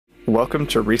Welcome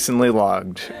to Recently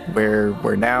Logged, where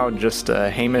we're now just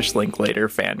a Hamish Linklater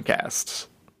fan cast.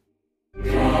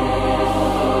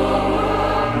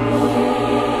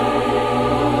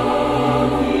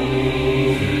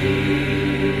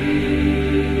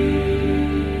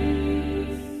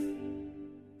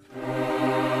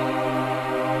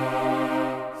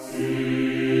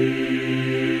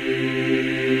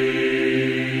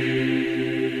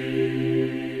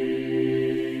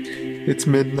 It's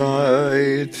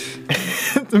midnight.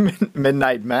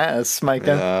 Midnight Mass,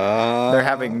 Micah. They're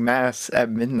having Mass at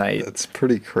midnight. That's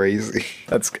pretty crazy.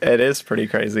 It is pretty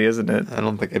crazy, isn't it? I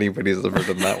don't think anybody's ever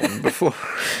done that one before.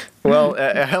 Well,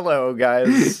 hello,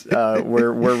 guys.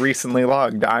 We're Recently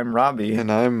Logged. I'm Robbie.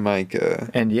 And I'm Micah.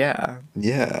 And yeah,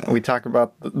 Yeah. we talk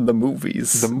about the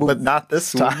movies. But not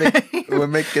this time. We're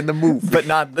making the movie. But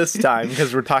not this time,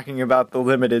 because we're talking about the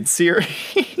limited series.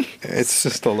 It's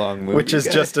just a long movie. Which is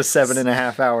guys. just a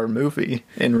 7.5-hour movie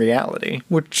in reality.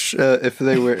 Which, if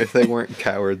they weren't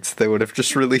cowards, they would have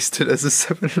just released it as a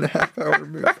 7.5-hour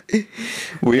movie.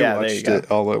 We Yeah, there you watched go.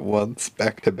 it all at once,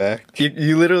 back to back.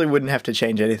 You literally wouldn't have to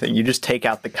change anything. You just take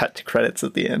out the cut to credits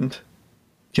at the end.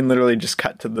 You can literally just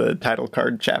cut to the title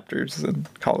card chapters and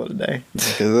call it a day.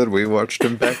 Because we watched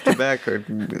them back to back, or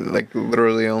like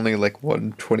literally only like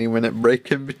 1 20-minute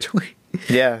break in between.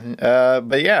 Yeah,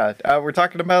 but yeah, we're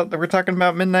talking about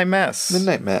Midnight Mass.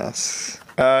 Midnight Mass.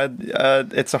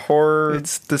 It's a horror.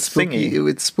 It's the spooky. thingy.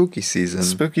 It's spooky season.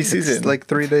 Spooky season. It's like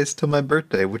 3 days till my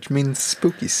birthday, which means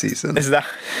spooky season.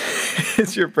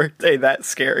 Is your birthday that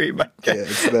scary, Micah? Yeah,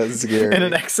 it's that scary. In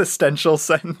an existential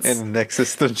sense. In an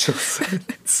existential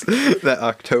sense, that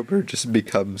October just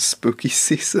becomes spooky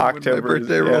season. October, when my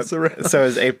birthday rolls around. So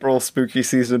is April spooky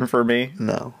season for me?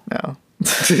 No. No.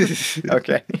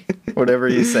 Okay. Whatever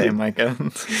you say, Micah.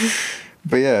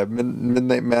 But yeah,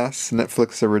 Midnight Mass,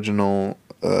 Netflix original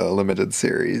limited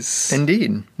series.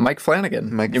 Indeed. Mike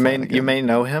Flanagan. Mike You Flanagan. may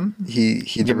know him. He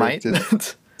You might.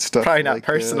 directed stuff Probably not like,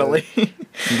 personally.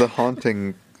 The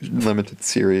Haunting limited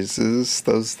series is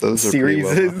those are pretty Series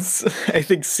well known. is, I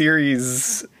think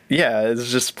series, yeah, it's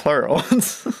just plural.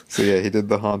 So yeah, he did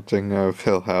The Haunting of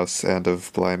Hill House and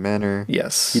of Bly Manor.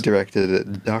 Yes. He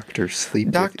directed Dr.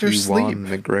 Sleep Dr. with Sleep. Ewan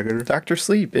McGregor. Dr.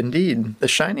 Sleep, indeed. The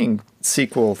Shining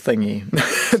sequel thingy.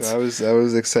 So I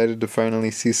was excited to finally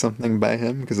see something by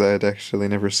him because I had actually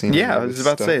never seen. Yeah, any I of was his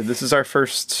about to stuff. say, this is our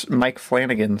first Mike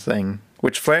Flanagan thing,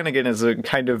 which Flanagan is a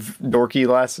kind of dorky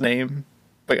last name,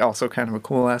 but also kind of a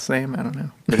cool last name. I don't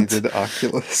know. But he did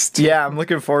Oculus. Yeah, I'm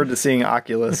looking forward to seeing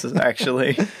Oculus,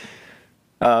 actually.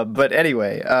 But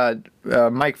anyway,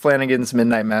 Mike Flanagan's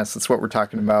Midnight Mass, that's what we're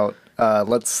talking about.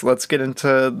 Let's get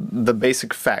into the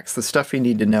basic facts, the stuff you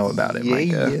need to know about it,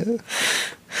 Micah.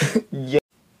 Yeah.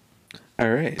 All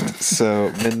right.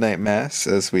 So Midnight Mass,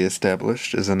 as we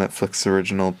established, is a Netflix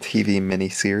original TV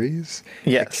miniseries.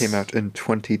 Yes. It came out in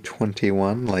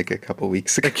 2021, like a couple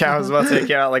weeks ago. I was about to take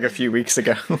it out like a few weeks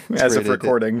ago, as of rated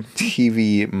recording.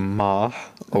 TV Ma.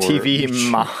 Or TV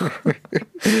Ma.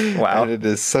 Wow. And it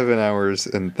is 7 hours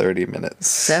and 30 minutes.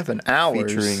 7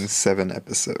 hours? Featuring 7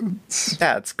 episodes.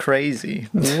 That's crazy.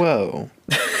 Whoa.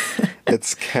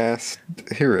 It's cast...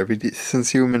 Here, Abby,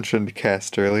 since you mentioned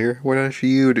cast earlier, why don't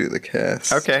you do the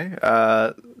cast? Okay.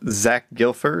 Zach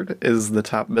Gilford is the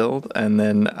top build, and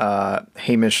then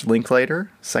Hamish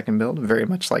Linklater, second build. Very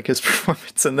much like his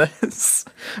performance in this.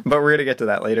 But we're going to get to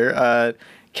that later.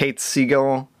 Kate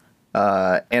Siegel,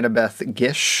 Annabeth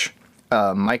Gish,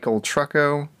 Michael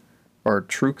Trucco, or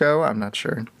Trucco, I'm not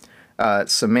sure.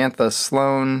 Samantha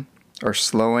Sloan, or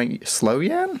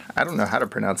Sloyan? I don't know how to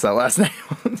pronounce that last name.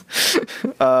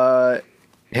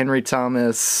 Henry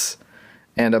Thomas,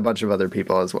 and a bunch of other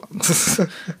people as well.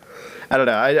 I don't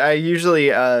know. I usually,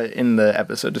 in the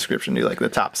episode description, do like the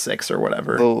top 6 or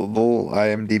whatever. The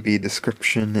IMDb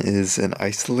description is: an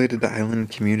isolated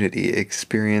island community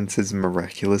experiences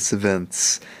miraculous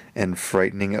events and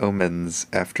frightening omens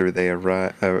after they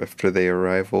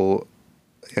arrival.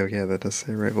 Oh yeah, that does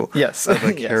say arrival. Yes. Of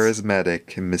a Yes.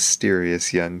 charismatic and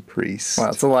mysterious young priest. Wow,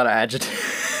 it's a lot of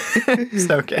adjectives.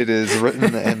 Okay. It is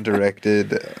written and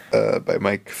directed by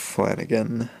Mike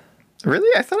Flanagan.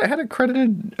 Really? I thought I had a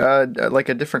credited, like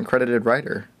a different credited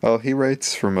writer. Well, he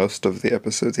writes for most of the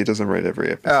episodes. He doesn't write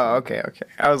every episode. Oh, okay.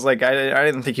 I was like, I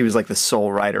didn't think he was like the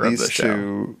sole writer of the These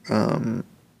show. two,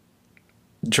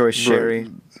 Joyce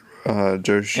Sherry.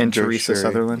 Joe And Teresa Sherry.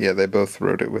 Sutherland? Yeah, they both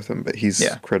wrote it with him, but he's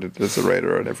Yeah. credited as a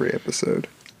writer on every episode.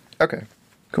 Okay,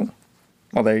 cool.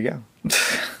 Well, there you go.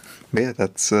 But yeah,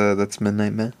 that's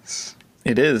Midnight Mass.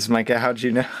 It is, Micah. How'd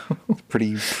you know?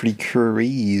 Pretty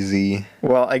crazy.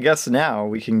 Well, I guess now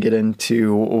we can get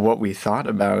into what we thought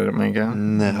about it, Micah.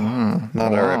 No,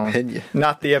 not our opinion.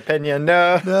 Not the opinion,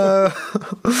 no. No.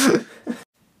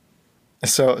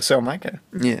 So Micah,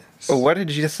 Yes. what did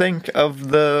you think of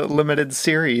the limited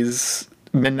series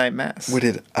Midnight Mass? What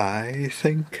did I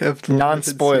think of the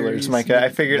Non-spoilers, limited series? Micah. I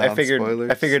figured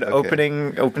Non-spoilers?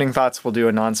 Okay. opening thoughts we'll do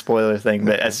a non-spoiler thing,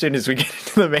 but as soon as we get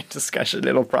into the main discussion,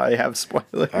 it'll probably have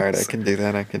spoilers. All right, I can do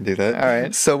that. All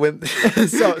right. So when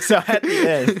So at the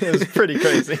end, it was pretty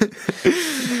crazy.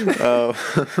 oh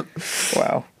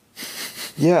Wow.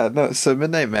 yeah, no. So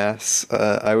Midnight Mass,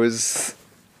 I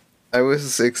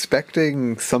was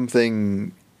expecting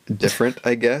something different,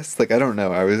 I guess. Like, I don't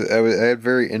know. I had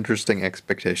very interesting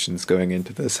expectations going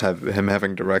into this. Him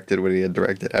having directed what he had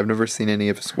directed. I've never seen any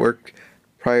of his work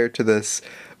prior to this,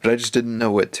 but I just didn't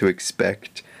know what to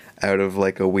expect out of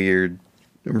like a weird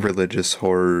religious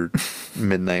horror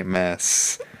Midnight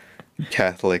Mass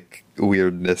Catholic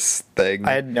weirdness thing.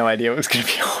 I had no idea it was going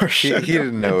to be a horror show. He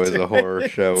didn't know it was a horror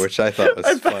show, which I thought was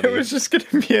I thought funny. it was just going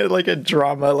to be a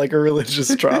drama, like a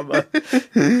religious drama. I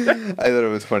thought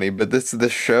it was funny, but this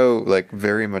show like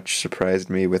very much surprised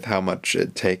me with how much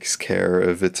it takes care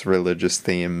of its religious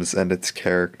themes and its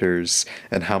characters,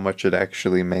 and how much it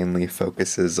actually mainly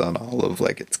focuses on all of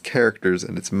like its characters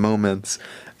and its moments,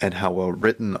 and how well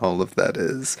written all of that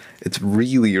is. It's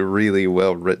really, really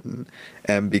well written,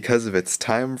 and because of its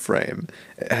time frame,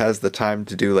 it has the time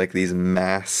to do like these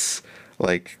mass,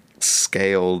 like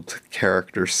scaled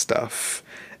character stuff.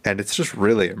 And it's just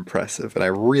really impressive, and I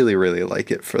really, really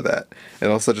like it for that. It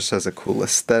also just has a cool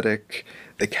aesthetic.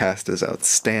 The cast is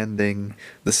outstanding.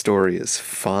 The story is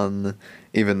fun.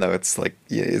 Even though it's like,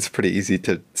 yeah, it's pretty easy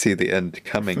to see the end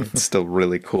coming, it's still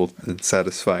really cool and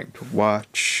satisfying to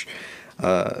watch.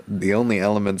 The only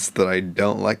elements that I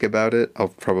don't like about it, I'll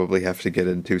probably have to get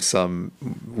into some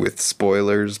with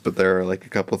spoilers, but there are like a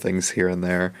couple things here and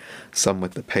there, some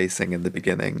with the pacing in the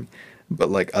beginning. But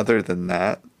like other than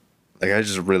that, like I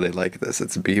just really like this.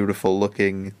 It's beautiful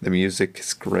looking, the music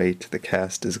is great, the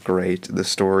cast is great, the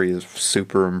story is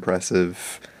super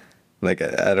impressive. Like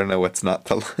I don't know what's not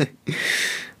to like.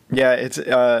 Yeah,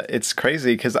 it's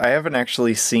crazy because I haven't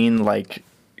actually seen like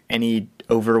any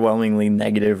overwhelmingly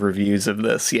negative reviews of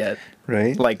this yet.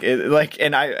 Right?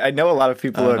 And I know a lot of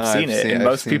people who have seen it, and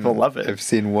most people love it. I've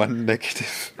seen one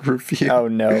negative review. Oh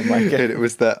no, Mike! And it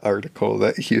was that article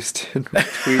that Houston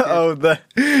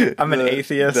retweeted. I'm an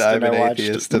atheist, and I watched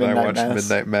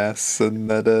Midnight Mass, and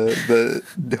that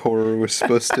the horror was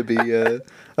supposed to be a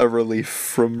relief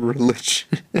from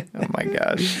religion. Oh my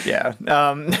gosh, yeah.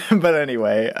 But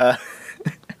anyway,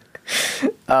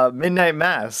 Midnight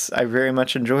Mass, I very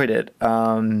much enjoyed it.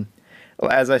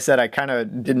 As I said, I kind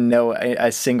of didn't know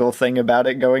a single thing about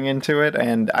it going into it,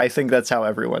 and I think that's how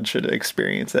everyone should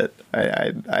experience it.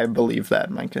 I believe that,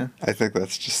 Micah. I think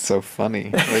that's just so funny.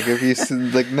 Like, if you see,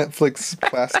 like, Netflix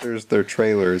plasters their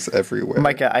trailers everywhere.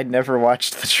 Micah, I never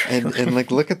watched the trailer. And like,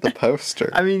 look at the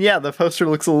poster. I mean, yeah, the poster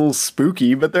looks a little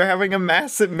spooky, but they're having a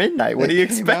mass at midnight. What do you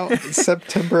expect? Out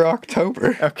September,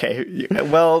 October. Okay,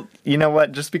 well, you know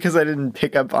what? Just because I didn't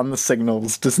pick up on the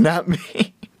signals does not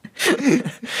mean...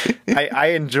 I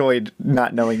enjoyed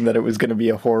not knowing that it was going to be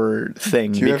a horror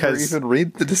thing. Did you because ever even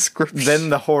read the description? Then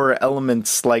the horror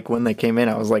elements, like when they came in,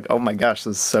 I was like, oh my gosh,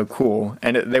 this is so cool.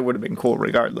 And they would have been cool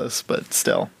regardless, but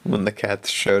still. When the cats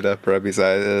showed up, Robbie's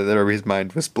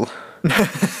mind was blown.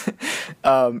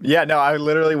 Yeah, no, I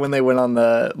literally, when they went on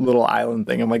the little island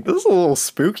thing, I'm like, this is a little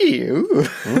spooky. Ooh.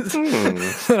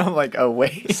 And I'm like, oh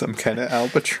wait. Some kind of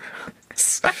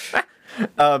albatross.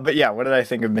 But yeah, what did I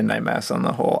think of Midnight Mass on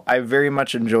the whole? I very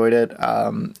much enjoyed it.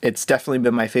 It's definitely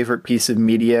been my favorite piece of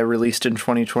media released in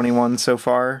 2021 so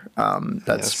far.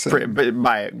 That's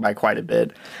by quite a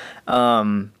bit.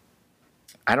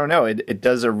 I don't know. It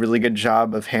does a really good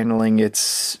job of handling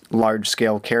its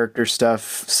large-scale character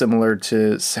stuff, similar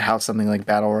to how something like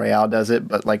Battle Royale does it,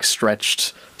 but like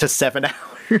stretched to 7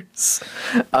 hours.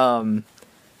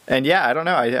 And yeah, I don't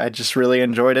know. I just really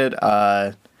enjoyed it.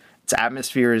 Its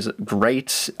atmosphere is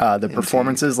great. The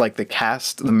performances, like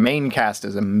the main cast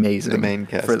is amazing. The main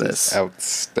cast for this is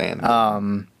outstanding.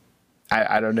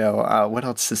 I don't know what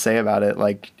else to say about it.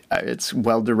 Like, it's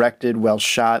well directed, well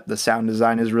shot. The sound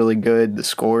design is really good. The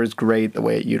score is great. The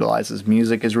way it utilizes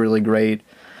music is really great.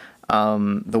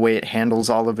 The way it handles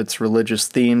all of its religious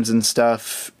themes and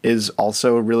stuff is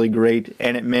also really great,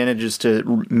 and it manages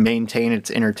to maintain its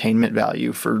entertainment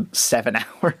value for 7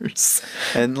 hours.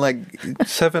 And like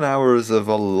 7 hours of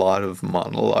a lot of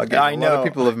monologue. I A lot know. of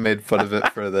people have made fun of it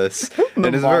for this, The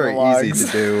and it's very easy monologues.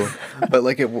 to do. But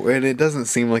like it doesn't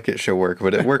seem like it should work,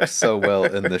 but it works so well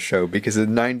in the show because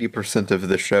 90% of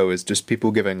the show is just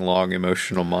people giving long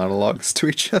emotional monologues to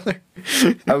each other.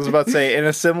 I was about to say, in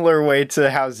a similar way to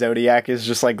how Zodiac is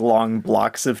just like long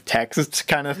blocks of text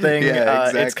kind of thing. Yeah,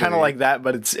 It's kind exactly. of like that,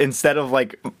 but it's instead of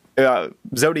like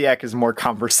Zodiac is more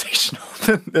conversational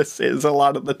than this is a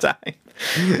lot of the time.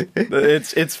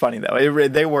 It's funny though.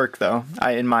 They work though.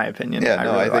 In my opinion. Yeah,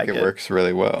 no, really I think like it works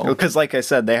really well. Because, like I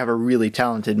said, they have a really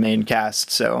talented main cast,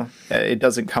 so it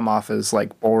doesn't come off as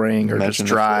like boring or just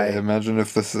dry. Imagine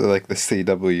if this is like the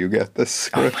CW get this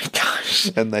Oh script my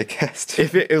gosh! and they cast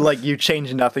If it like you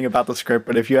change nothing about the script,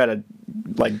 but if you had a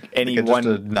like any just one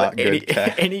a not good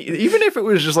cast. even if it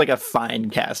was just like a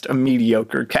fine cast, a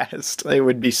mediocre cast, it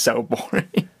would be so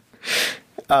boring.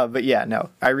 But yeah, no,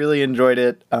 I really enjoyed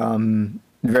it.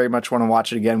 Very much want to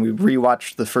watch it again. We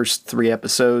rewatched the first 3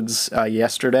 episodes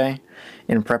yesterday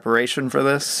in preparation for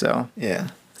this, so yeah,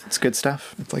 it's good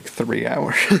stuff. it's like 3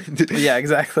 hours. Yeah,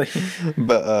 exactly.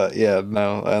 But yeah,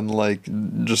 no, and like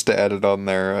just to add it on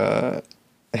there,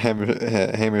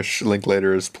 Hamish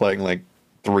Linklater is playing like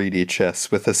 3D chess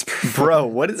with his Bro,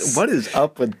 what is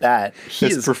up with that?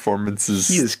 his performances.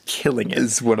 He is killing it.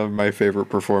 Is one of my favorite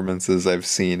performances I've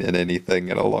seen in anything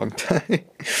in a long time.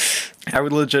 I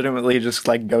would legitimately just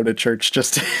like go to church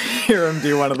just to hear him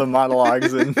do one of the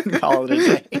monologues and call it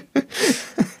a day.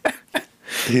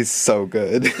 He's so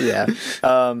good. Yeah.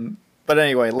 But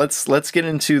anyway, let's get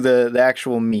into the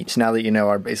actual meat now that you know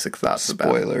our basic thoughts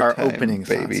Spoiler about it. Our time, opening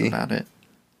thoughts baby. about it,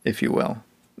 if you will.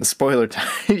 The spoiler time.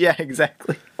 Yeah,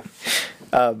 exactly.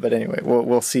 But anyway,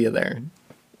 we'll see you there.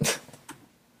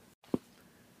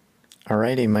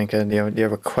 Alrighty, Micah, do you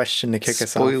have a question to kick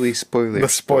us off? Spoiler. The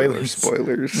spoilers.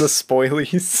 Spoilers. The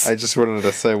spoilies. I just wanted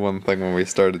to say one thing when we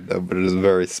started though, but it is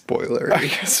very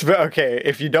spoilery. Okay,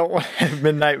 if you don't want to have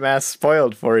Midnight Mass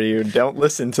spoiled for you, don't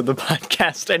listen to the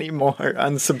podcast anymore.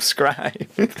 Unsubscribe.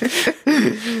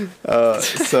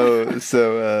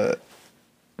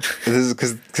 This is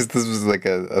because this was like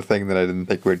a thing that I didn't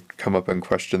think would come up in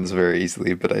questions very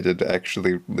easily, but I did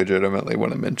actually legitimately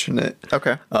want to mention it.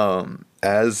 Okay.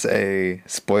 As a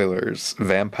spoilers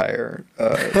vampire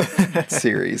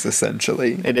series,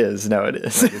 essentially. It is. No, it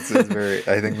is. It's very.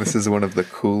 I think this is one of the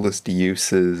coolest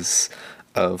uses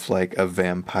of like a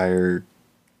vampire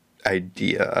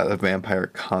idea, a vampire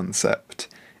concept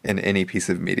in any piece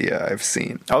of media I've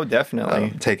seen. Oh,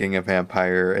 definitely. Taking a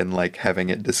vampire and like having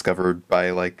it discovered by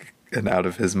like an out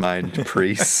of his mind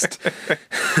priest.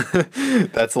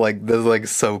 that's like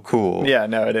so cool. Yeah,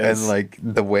 no, it is. And like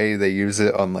the way they use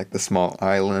it on like the small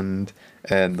island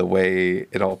and the way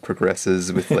it all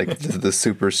progresses with like the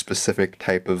super specific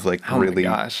type of like oh really my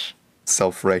gosh.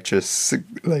 self-righteous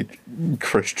like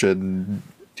Christian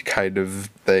kind of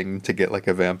thing to get like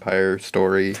a vampire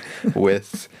story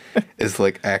with is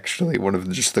like actually one of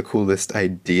just the coolest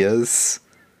ideas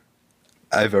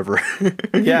I've ever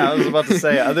Yeah, I was about to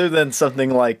say, other than something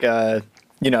like,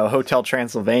 Hotel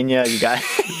Transylvania, you got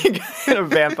a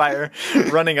vampire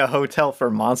running a hotel for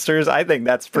monsters. I think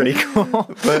that's pretty cool.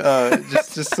 But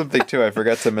just something too, I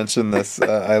forgot to mention this.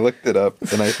 I looked it up,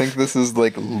 and I think this is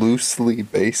like loosely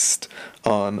based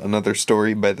on another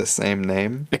story by the same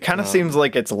name. It kind of seems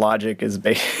like its logic is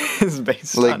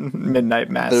based Like, on Midnight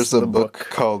Mass. There's a the book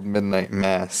called Midnight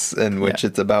Mass, in which Yeah.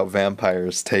 it's about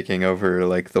vampires taking over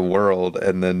like the world,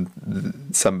 and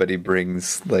then somebody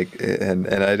brings like, and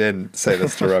I didn't say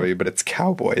this to Robbie, but it's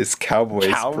cowboys.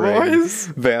 Cowboys bring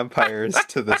vampires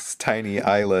to this tiny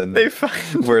island They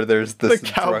find where there's the this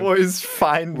cowboys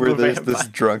find where the there's vampire. this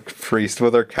drunk priest. Well,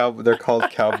 they're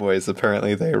called cowboys.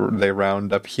 Apparently, they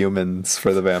round up humans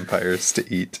for the vampires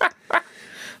to eat.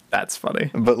 That's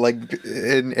funny. But like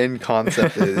in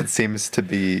concept, it seems to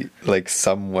be like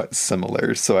somewhat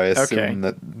similar. So I assume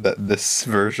that this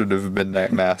version of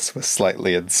Midnight Mass was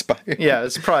slightly inspired. Yeah,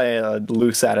 it's probably a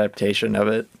loose adaptation of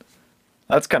it.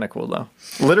 That's kind of cool though.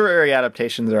 Literary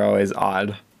adaptations are always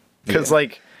odd because Yeah.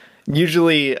 like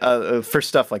usually for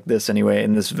stuff like this anyway,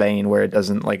 in this vein where it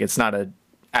doesn't like it's not a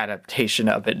adaptation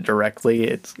of it directly.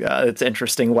 It's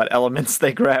interesting what elements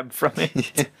they grab from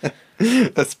it.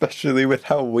 Especially with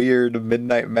how weird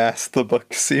Midnight Mass the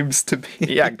book seems to be.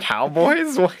 Yeah,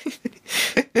 cowboys.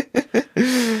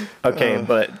 Okay,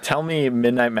 but tell me,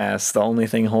 Midnight Mass. The only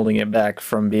thing holding it back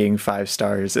from being 5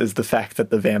 stars is the fact that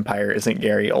the vampire isn't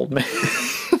Gary Oldman.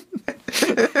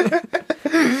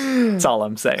 That's all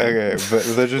I'm saying. Okay, but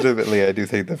legitimately, I do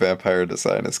think the vampire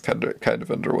design is kind of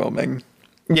underwhelming.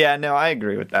 Yeah, no, I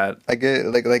agree with that. I get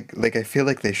I feel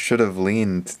like they should have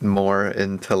leaned more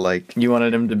into like You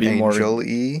wanted him to be more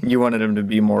angel-y. You wanted him to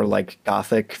be more like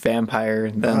gothic vampire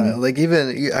than Like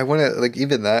even I want to like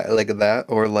even that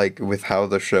or like with how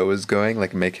the show is going,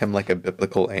 like make him like a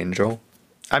biblical angel.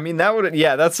 I mean, that would,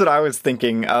 yeah, that's what I was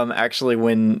thinking. Actually,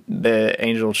 when the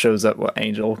angel shows up, well,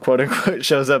 angel, quote unquote,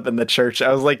 shows up in the church,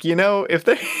 I was like, if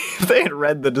they if they had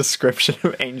read the description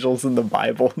of angels in the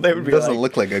Bible, they would be Doesn't like,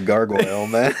 look like a gargoyle,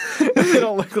 man. they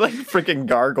don't look like freaking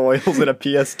gargoyles in a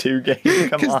PS2 game.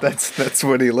 Come on. That's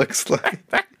what he looks like.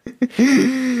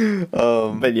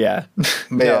 But yeah,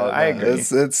 no, I agree.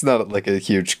 It's not like a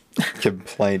huge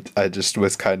complaint. I just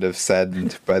was kind of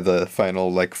saddened by the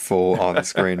final like full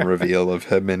on-screen reveal of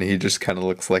him, and he just kind of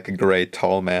looks like a gray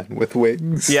tall man with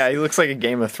wings. Yeah, he looks like a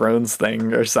Game of Thrones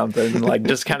thing or something, like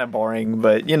just kind of boring.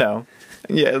 But yeah,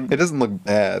 it doesn't look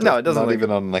bad. No, it doesn't. Not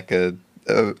even on like a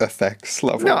effects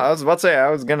level. No, I was about to say I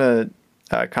was gonna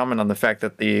comment on the fact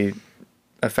that the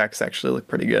effects actually look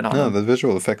pretty good on No, them. the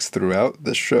visual effects throughout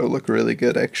the show look really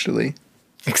good, actually.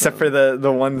 Except for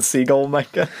the one seagull,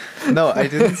 Micah. No, I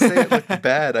didn't say it looked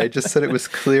bad. I just said it was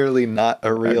clearly not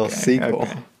a real seagull.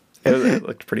 Okay. It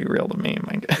looked pretty real to me,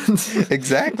 Micah.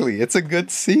 Exactly. It's a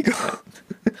good seagull.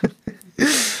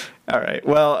 All right.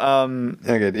 Well,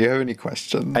 Okay, do you have any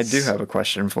questions? I do have a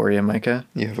question for you, Micah.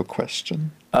 You have a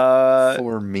question? Uh,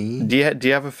 For me? do you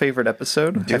have a favorite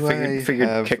episode? Do I figured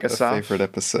have kick us a off. favorite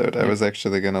episode? I was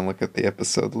actually going to look at the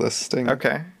episode listing.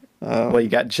 Okay. Well, you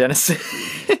got Genesis.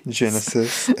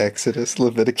 Genesis, Exodus,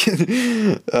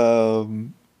 Leviticus.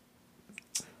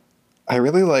 I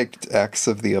really liked Acts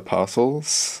of the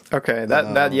Apostles. Okay,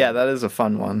 that is a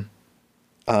fun one.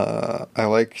 I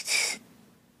liked.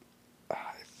 I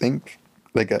think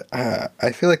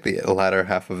I feel like the latter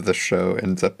half of the show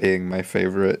ends up being my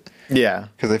favorite Yeah.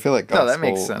 because I feel like No, gospel. that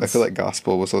makes sense. I feel like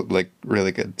gospel was like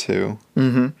really good too.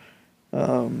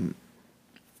 Mm-hmm.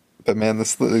 But man,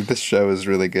 this show is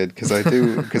really good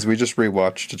because we just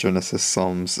rewatched Genesis,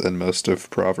 Psalms, and most of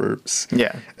Proverbs.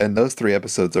 Yeah. And those 3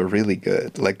 episodes are really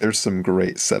good. Like there's some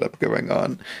great setup going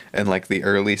on, and like the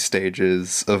early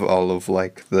stages of all of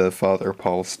like the Father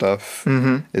Paul stuff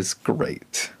is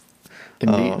great.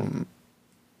 Indeed.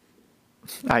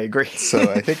 I agree.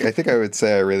 So I think I would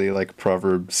say I really like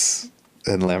Proverbs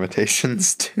and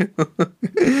Lamentations too.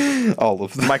 All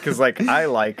of them. Mike is like, I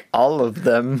like all of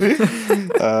them.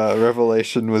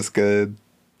 Revelation was good.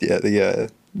 Yeah.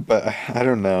 But I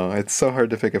don't know. It's so hard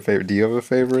to pick a favorite. Do you have a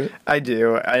favorite? I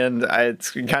do, and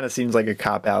it kind of seems like a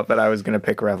cop out, but I was gonna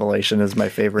pick Revelation as my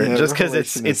favorite, Yeah, just because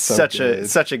Revelation it's is so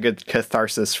such a good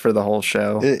catharsis for the whole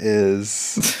show. It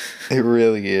is. It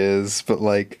really is. But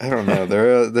like, I don't know.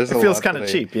 There's It feels kind of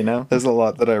cheap, There's a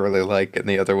lot that I really like in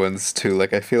the other ones too.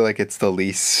 Like I feel like it's the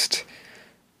least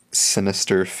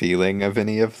sinister feeling of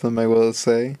any of them, I will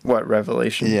say. What,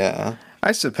 Revelation? Yeah.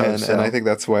 I suppose so. And I think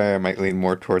that's why I might lean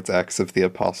more towards Acts of the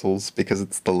Apostles, because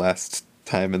it's the last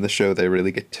time in the show they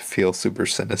really get to feel super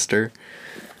sinister.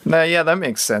 No, yeah, that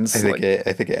makes sense. I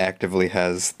think it actively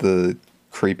has the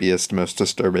creepiest, most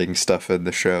disturbing stuff in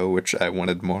the show, which I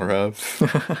wanted more of.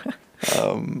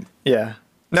 Yeah.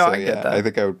 No, So, I get that. I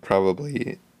think I would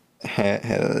probably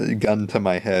gun to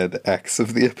my head, Acts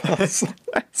of the Apostles.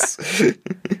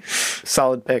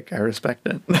 Solid pick. I respect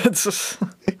it.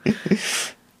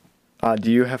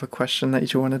 Do you have a question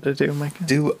that you wanted to do, Micah?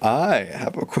 Do I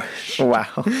have a question?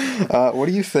 Wow. What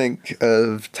do you think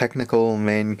of technical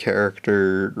main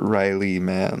character Riley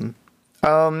Mann?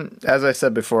 As I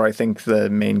said before, I think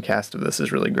the main cast of this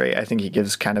is really great. I think he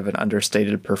gives kind of an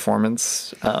understated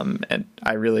performance, and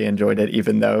I really enjoyed it,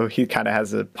 even though he kind of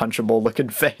has a punchable looking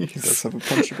face. He does have a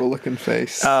punchable looking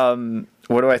face.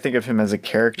 What do I think of him as a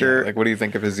character? Yeah, like, what do you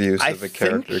think of his use of a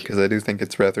character? Because I do think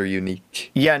it's rather unique.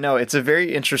 Yeah, no, it's a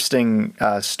very interesting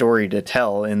story to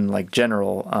tell in like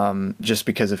general, just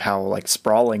because of how like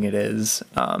sprawling it is,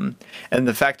 and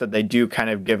the fact that they do kind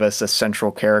of give us a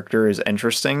central character is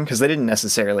interesting because they didn't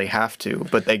necessarily have to,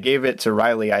 but they gave it to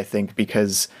Riley, I think,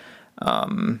 because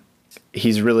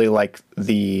he's really like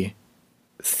the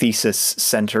thesis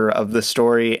center of the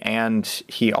story, and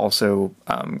he also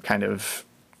kind of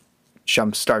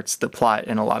jumpstarts the plot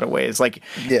in a lot of ways. Like,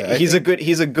 yeah, he's a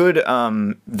good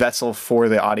vessel for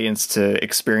the audience to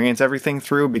experience everything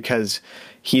through, because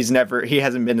he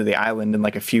hasn't been to the island in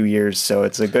like a few years, so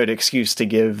it's a good excuse to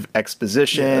give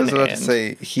exposition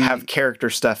and have character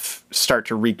stuff start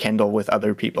to rekindle with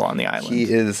other people on the island. He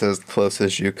is as close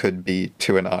as you could be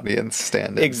to an audience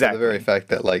stand-in. Exactly. For the very fact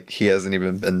that like he hasn't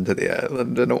even been to the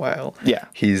island in a while. Yeah.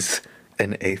 He's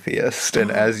an atheist,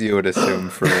 and as you would assume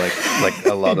for like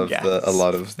a lot of Yes.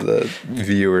 the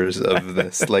viewers of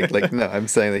this, like no, I'm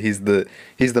saying that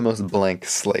he's the most blank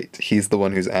slate. He's the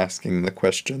one who's asking the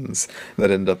questions that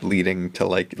end up leading to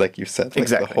like you said, like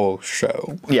Exactly. the whole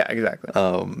show. Yeah, exactly.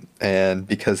 And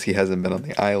because he hasn't been on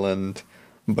the island,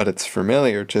 but it's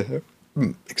familiar to him.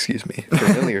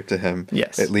 Familiar to him.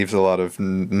 Yes. It leaves a lot of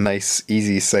nice,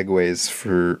 easy segues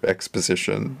for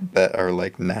exposition that are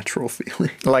like natural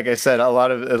feeling. Like I said, a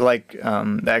lot of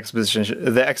the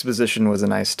exposition was a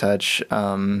nice touch,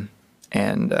 and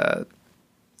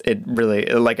it really,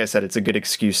 like I said, it's a good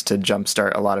excuse to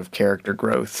jumpstart a lot of character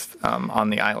growth on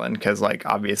the island, because like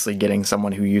obviously getting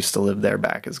someone who used to live there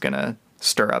back is gonna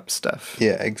stir up stuff.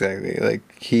 Yeah, exactly. Like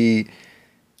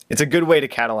It's a good way to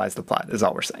catalyze the plot, is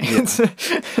all we're saying.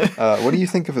 what do you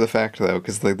think of the fact though?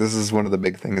 Because like this is one of the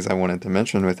big things I wanted to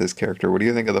mention with his character. What do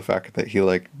you think of the fact that he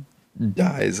like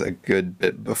dies a good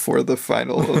bit before the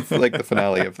final of like the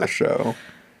finale of the show?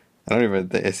 I don't even.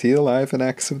 Is he alive in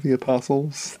Acts of the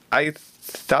Apostles? I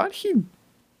thought he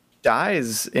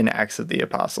dies in Acts of the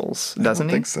Apostles, doesn't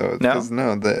I don't think so. No? 'Cause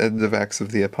no, the end of Acts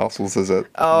of the Apostles is at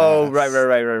Oh, Mass.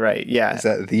 right. Yeah. Is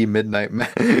that the midnight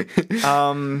mass?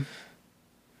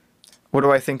 What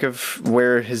do I think of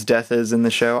where his death is in the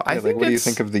show? I Like, think what do you it's-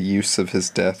 think of the use of his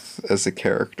death as a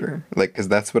character? Like, because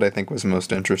that's what I think was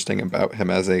most interesting about him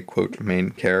as a quote main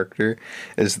character,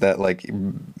 is that like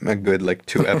a good like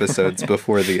 2 episodes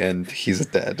before the end, he's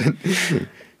dead.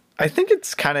 I think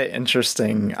it's kind of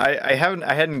interesting. I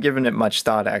hadn't given it much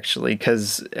thought actually,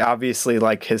 because obviously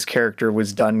like his character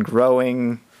was done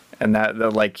growing, and that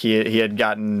like he had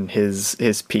gotten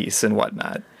his piece and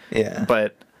whatnot. Yeah.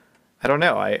 But I don't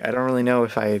know. I don't really know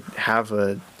if I have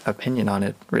a opinion on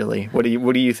it really. What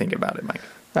do you think about it, Mike?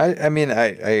 I mean, I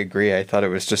agree. I thought it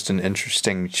was just an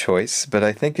interesting choice, but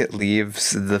I think it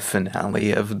leaves the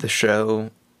finale of the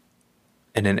show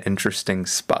in an interesting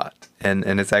spot. And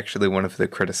it's actually one of the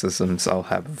criticisms I'll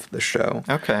have of the show.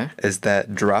 Okay. Is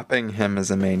that dropping him as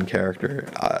a main character,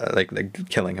 like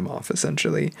killing him off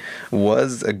essentially,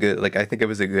 was a good, like I think it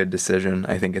was a good decision.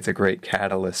 I think it's a great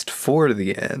catalyst for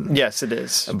the end. Yes, it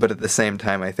is. But at the same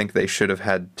time, I think they should have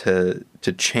had to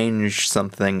change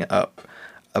something up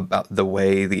about the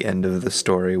way the end of the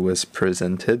story was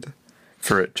presented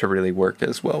for it to really work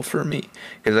as well for me.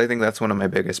 Because I think that's one of my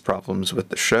biggest problems with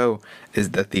the show,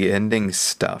 is that the ending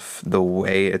stuff, the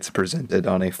way it's presented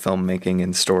on a filmmaking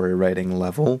and story writing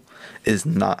level, is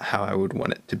not how I would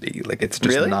want it to be. Like, it's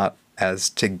just Really? not as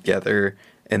together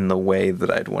in the way that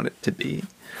I'd want it to be.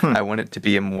 I want it to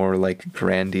be a more like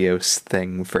grandiose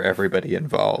thing for everybody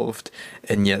involved,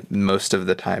 and yet most of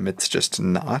the time it's just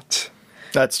not.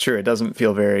 That's true. It doesn't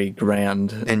feel very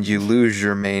grand. And you lose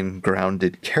your main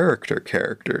grounded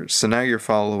characters. So now you're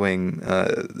following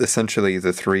essentially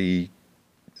the 3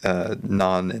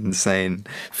 non-insane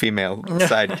female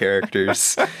side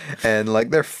characters, and like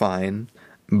they're fine,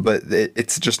 but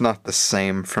it's just not the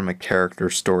same from a character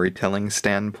storytelling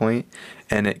standpoint,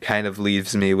 and it kind of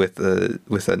leaves me with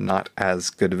a not as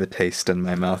good of a taste in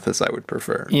my mouth as I would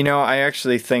prefer. You know, I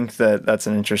actually think that that's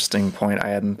an interesting point. I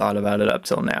hadn't thought about it up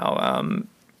till now.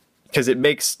 Because it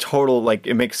makes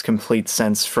complete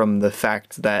sense from the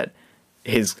fact that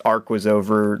his arc was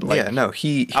over. Like, yeah, no,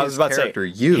 his I was about character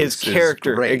to say, used his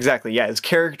character, is great. exactly. Yeah, his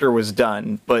character was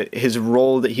done, but his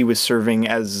role that he was serving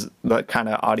as the kind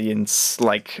of audience,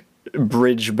 like,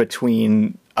 bridge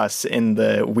between us and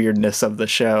the weirdness of the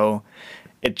show,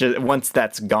 it just, once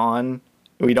that's gone,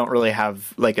 we don't really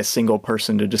have like a single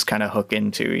person to just kind of hook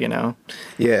into, you know?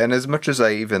 Yeah, and as much as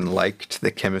I even liked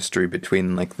the chemistry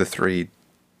between like the 3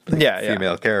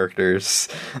 female characters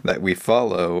that we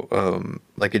follow,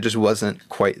 like it just wasn't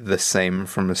quite the same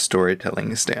from a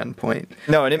storytelling standpoint.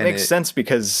 No, and it makes sense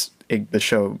because the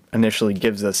show initially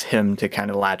gives us him to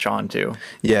kind of latch onto.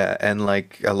 Yeah, and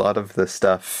like a lot of the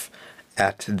stuff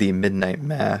at the Midnight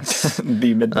Mass,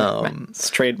 The Midnight Mass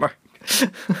trademark.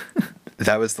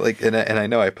 that was like, and I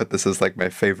know I put this as like my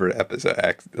favorite episode,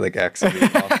 like Acts of the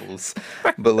Apostles,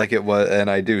 but like it was, and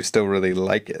I do still really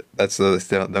like it. That's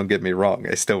don't get me wrong,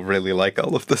 I still really like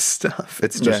all of this stuff.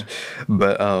 It's just,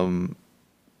 but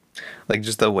like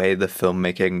just the way the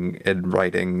filmmaking and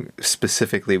writing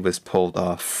specifically was pulled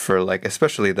off for like,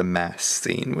 especially the mass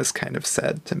scene was kind of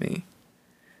sad to me.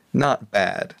 Not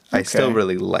bad. I still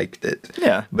really liked it.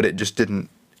 Yeah, but it just didn't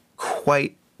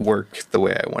quite work the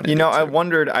way I wanted. You know, it to. I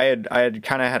wondered. I had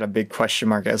kind of had a big question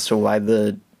mark as to why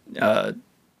the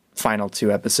final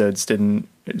 2 episodes didn't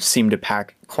seem to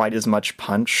pack quite as much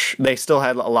punch. They still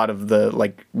had a lot of the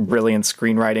like brilliant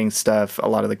screenwriting stuff. A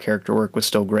lot of the character work was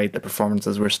still great. The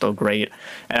performances were still great.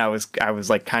 And I was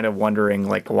like kind of wondering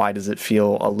like why does it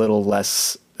feel a little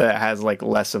less has like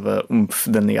less of a oomph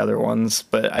than the other ones,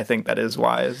 but I think that is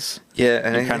wise. Yeah,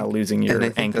 and you're kind of losing your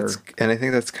anchor. And I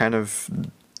think that's kind of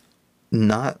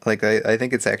not like I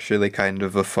think it's actually kind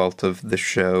of a fault of the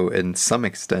show in some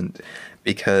extent,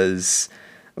 because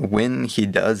when he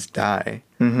does die,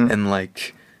 and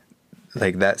like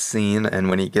that scene, and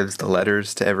when he gives the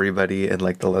letters to everybody, and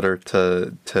like the letter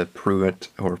to Pruitt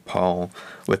or Paul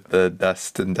with the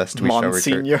dust we Monsignor.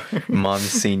 shall return.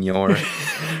 Monsignor.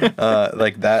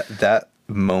 Like that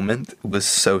moment was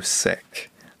so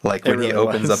sick. Like when he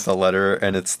opens up the letter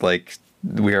and it's like,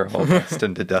 we are all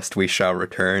destined to dust we shall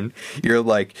return. You're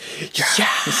like,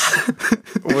 yes!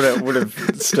 would have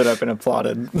stood up and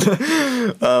applauded.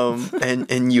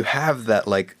 And you have that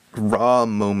like raw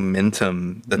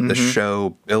momentum that the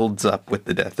show builds up with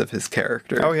the death of his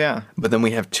character. Oh yeah. But then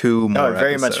we have 2 more it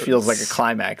very episodes. much feels like a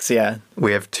climax, yeah.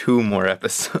 We have 2 more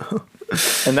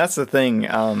episodes. And that's the thing,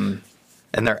 and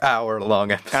they're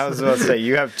hour-long episodes. I was about to say,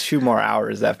 you have 2 more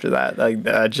hours after that.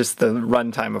 Like just the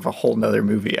runtime of a whole nother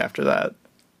movie after that.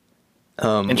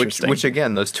 Interesting. Which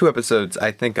again, those 2 episodes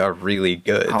I think are really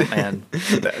good. Oh man,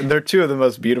 they're 2 of the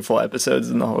most beautiful episodes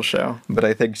in the whole show. But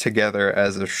I think together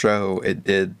as a show, it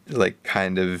did like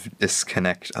kind of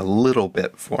disconnect a little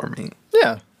bit for me.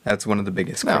 Yeah, that's one of the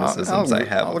biggest criticisms I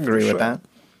have. I'll agree with that.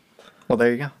 Well,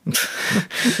 there you go.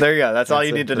 There you go. That's all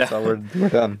you need to know. All we're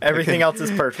done. Everything else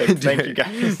is perfect. Thank you,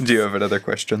 guys. Do you have another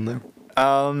question though?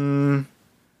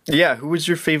 Yeah. Who was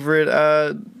your favorite?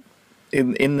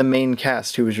 In the main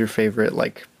cast, who was your favorite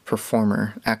like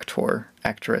performer, actor,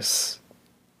 actress?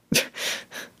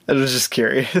 I was just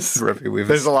curious.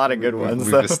 There's a lot of good ones.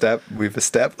 We've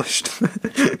established.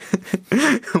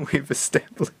 We've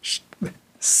established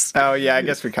this. Oh yeah, I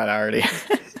guess we kind of already.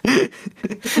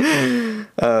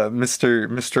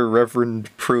 Mr.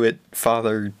 Reverend Pruitt,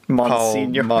 Father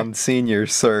Monsignor. Paul Monsignor,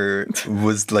 sir,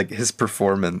 was like his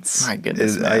performance. My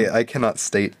goodness, I cannot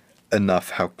state enough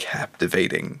how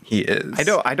captivating he is.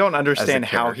 I don't understand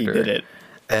how he did it.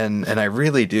 And I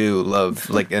really do love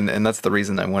like and that's the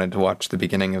reason I wanted to watch the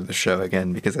beginning of the show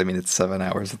again, because I mean it's 7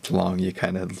 hours, it's long, you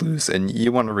kind of lose, and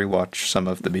you want to rewatch some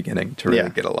of the beginning to really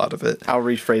get a lot of it. I'll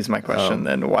rephrase my question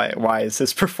then. Why is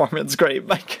his performance great,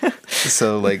 Mike?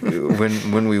 So like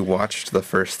when we watched the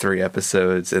first 3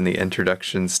 episodes and the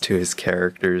introductions to his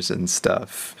characters and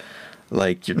stuff,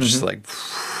 like you're just like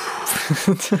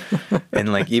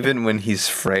and like even when he's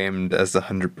framed as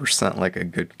 100% like a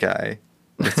good guy,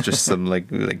 it's just some like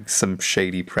some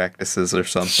shady practices or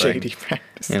something. Shady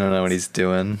practices. You don't know what he's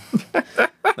doing.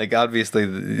 Like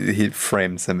obviously he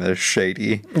frames him as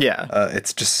shady. Yeah.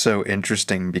 It's just so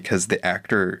interesting because the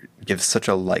actor gives such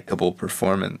a likable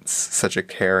performance, such a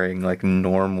caring, like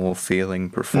normal feeling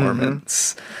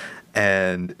performance,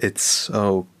 and it's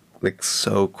so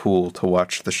cool to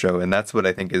watch the show, and that's what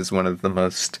I think is one of the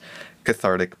most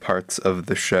cathartic parts of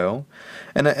the show.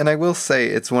 And I will say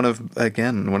it's one of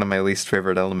my least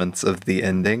favorite elements of the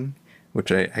ending,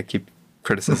 which I keep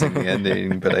criticizing the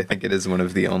ending, but I think it is one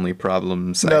of the only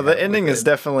problems. No, the ending is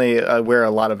definitely where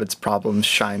a lot of its problems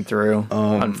shine through,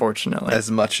 unfortunately.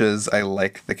 As much as I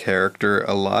like the character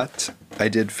a lot, I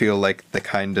did feel like the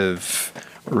kind of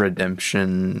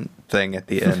redemption thing at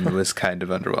the end was kind of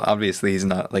underwhelming. Obviously he's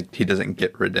not like, he doesn't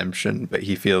get redemption, but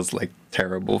he feels like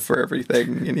terrible for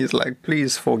everything, and he's like,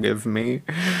 please forgive me,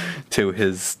 to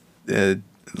his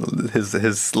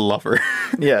lover.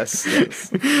 Yes.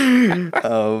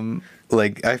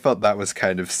 Like I felt that was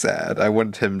kind of sad. I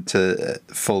wanted him to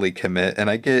fully commit, and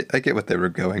I get what they were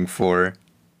going for.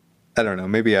 I don't know,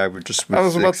 maybe I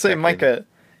was about to say, Micah,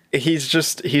 he's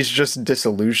just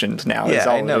disillusioned now. Yeah,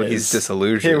 I know he's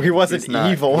disillusioned. He wasn't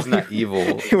evil. He's not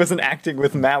evil. He wasn't acting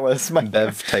with malice.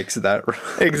 Bev takes that role.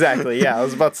 Exactly. Yeah, I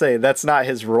was about to say that's not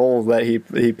his role that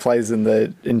he plays in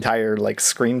the entire like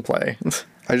screenplay.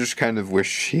 I just kind of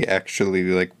wish he actually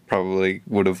like probably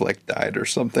would have like died or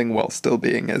something while still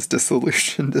being as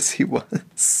disillusioned as he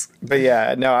was. But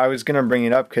yeah, no, I was gonna bring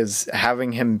it up because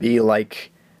having him be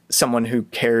like someone who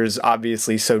cares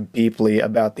obviously so deeply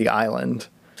about the island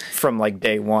from like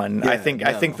day one. Yeah, I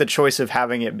think the choice of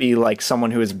having it be like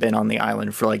someone who has been on the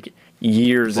island for like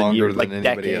years and years, like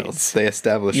decades. Else. They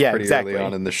established early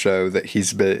on in the show that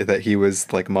he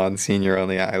was like Monsignor on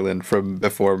the island from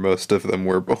before most of them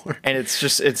were born. And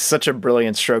it's such a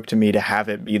brilliant stroke to me to have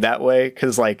it be that way,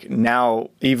 because like now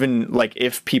even like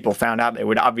if people found out, they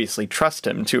would obviously trust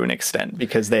him to an extent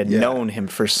because they had known him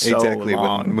for so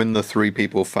long. When the 3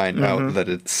 people find out that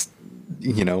it's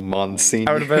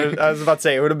Monsignor. I was about to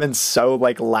say, it would have been so,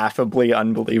 like, laughably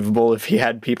unbelievable if he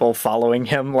had people following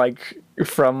him, like,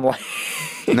 from, like...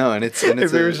 No, and it's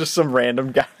if it was just some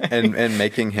random guy. and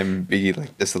making him be,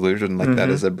 like, disillusioned, like, that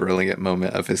is a brilliant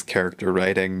moment of his character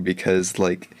writing, because,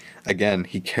 like, again,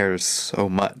 he cares so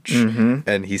much,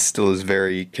 and he still is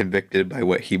very convicted by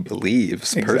what he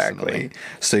believes personally.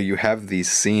 So you have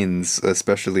these scenes,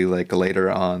 especially, like,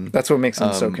 later on. That's what makes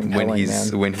him so compelling,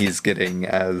 when he's getting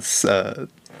as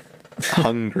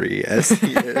hungry as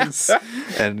he is,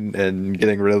 and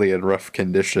getting really in rough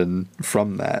condition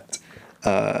from that.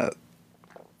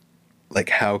 Like,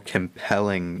 how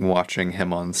compelling watching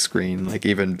him on screen, like,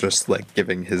 even just, like,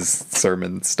 giving his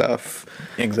sermon stuff.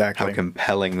 Exactly. How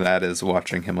compelling that is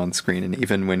watching him on screen. And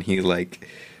even when he, like,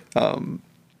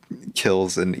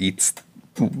 kills and eats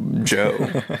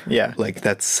Joe. Yeah. Like,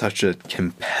 that's such a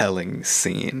compelling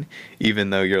scene.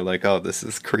 Even though you're like, oh, this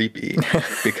is creepy.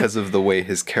 Because of the way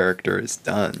his character is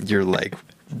done, you're like,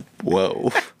 whoa.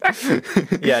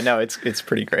 Yeah, no, it's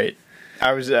pretty great.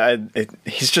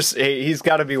 He's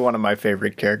got to be one of my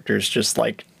favorite characters, just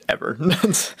like ever.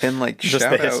 And like, just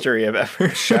the history of ever.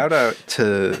 Shout out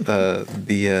to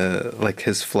the like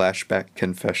his flashback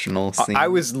confessional scene. I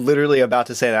was literally about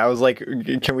to say that. I was like,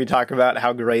 can we talk about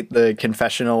how great the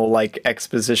confessional, like,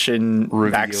 exposition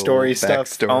backstory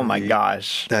stuff? Oh my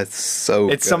gosh, that's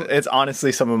so it's good. It's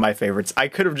honestly some of my favorites. I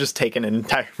could have just taken an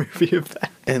entire movie of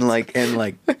that. And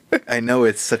like I know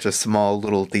it's such a small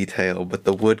little detail, but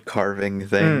the wood carving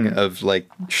thing of, like,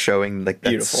 showing, like,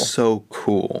 that's beautiful. So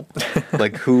cool.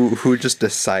 Like, who just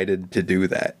decided to do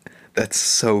that? That's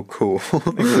so cool.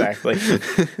 Exactly.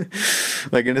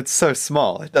 Like, and it's so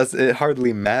small. It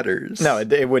hardly matters. No,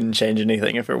 it wouldn't change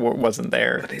anything if it wasn't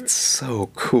there. But it's so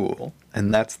cool.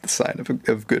 And that's the sign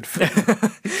of good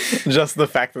film. Just the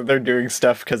fact that they're doing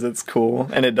stuff because it's cool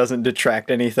and it doesn't detract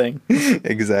anything.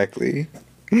 Exactly.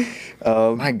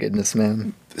 My goodness,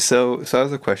 man. So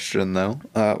as a question, though,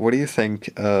 what do you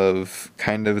think of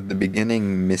kind of the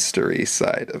beginning mystery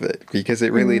side of it? Because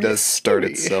it really does start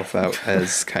itself out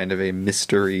as kind of a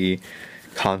mystery,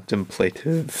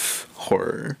 contemplative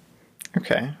horror.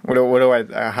 Okay. What do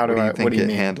I? How do I? What do you think what do you it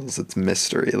mean? handles its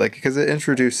mystery? Like, because it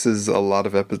introduces a lot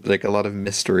of a lot of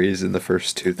mysteries in the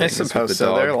first two I things. suppose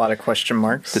so. There are a lot of question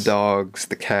marks. The dogs,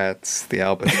 the cats, the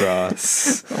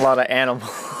albatross. A lot of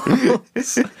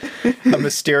animals. A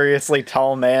mysteriously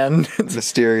tall man.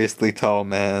 Mysteriously tall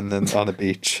man and on a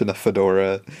beach in a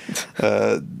fedora.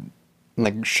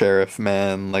 Like, sheriff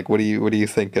man. Like, what do you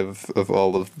think of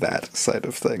all of that side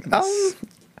of things?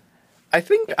 I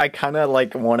think I kind of,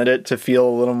 like, wanted it to feel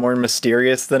a little more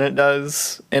mysterious than it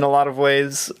does in a lot of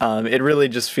ways. It really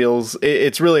just feels...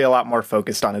 It's really a lot more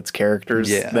focused on its characters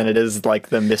than it is, like,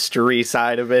 the mystery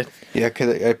side of it. Yeah,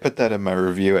 because I put that in my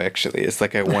review, actually. It's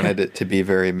like I wanted it to be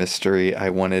very mystery. I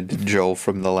wanted Joel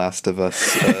from The Last of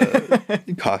Us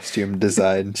costume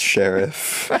designed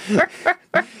sheriff.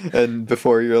 And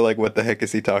before you're like, what the heck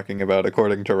is he talking about?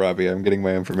 According to Robbie, I'm getting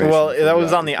my information. Well, that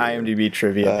was Robbie on the IMDb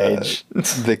trivia page.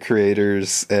 The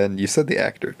creators, and you said the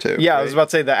actor too. Yeah, right? I was about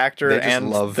to say the actor They just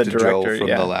and loved the director. Joel from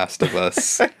The Last of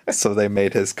Us, so they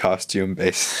made his costume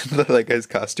his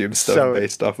costume stuff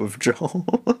based off of Joel.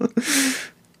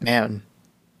 Man,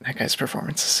 that guy's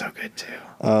performance is so good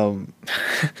too.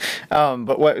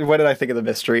 But what did I think of the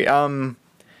mystery?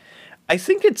 I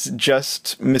think it's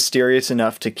just mysterious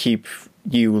enough to keep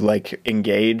you, like,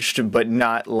 engaged, but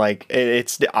not, like,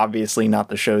 it's obviously not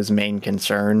the show's main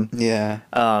concern. Yeah.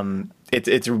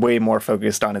 It's way more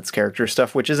focused on its character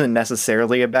stuff, which isn't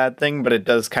necessarily a bad thing, but it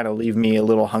does kind of leave me a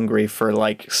little hungry for,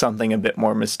 like, something a bit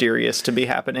more mysterious to be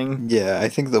happening. Yeah, I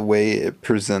think the way it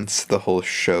presents the whole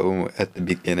show at the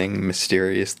beginning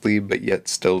mysteriously, but yet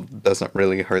still doesn't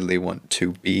really hardly want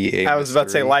to be a I was about to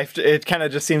say, it kind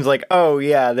of just seems like, oh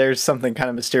yeah, there's something kind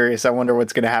of mysterious, I wonder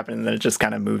what's going to happen, and then it just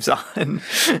kind of moves on.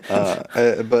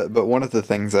 But one of the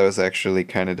things I was actually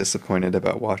kind of disappointed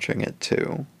about watching it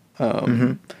too,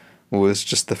 was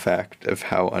just the fact of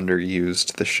how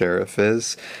underused the sheriff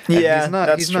is. And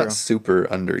he's not super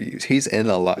underused. He's in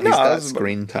a lot. He's got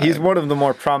screen time. He's one of the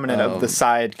more prominent of the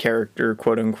side character,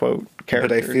 quote unquote,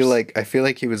 characters. But I feel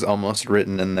like he was almost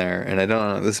written in there, and I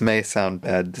don't know. This may sound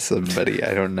bad to somebody.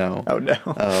 I don't know. Oh no.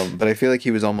 But I feel like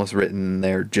he was almost written in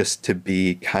there just to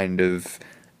be kind of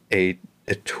a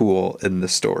tool in the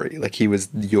story. Like, he was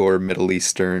your Middle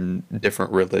Eastern,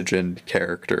 different religion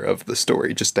character of the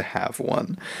story, just to have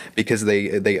one, because they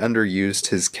underused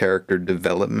his character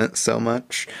development so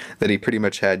much that he pretty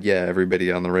much had everybody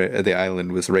on the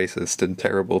island was racist and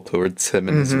terrible towards him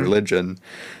and his religion,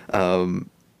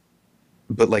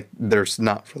 but like there's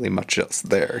not really much else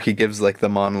there. He gives like the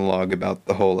monologue about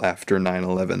the whole after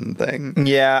 9/11 thing.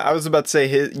 Yeah, I was about to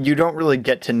say you don't really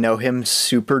get to know him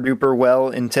super duper well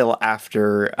until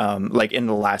after, like in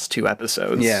the last 2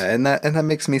 episodes. Yeah, and that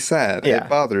makes me sad. Yeah. It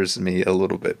bothers me a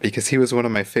little bit because he was one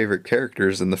of my favorite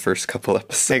characters in the first couple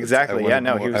episodes. Exactly. Yeah,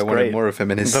 no, more, he was I wanted great. more of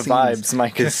him, and his The scenes, vibes,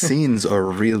 Mike. his scenes are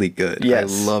really good.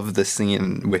 Yes. I love the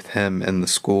scene with him in the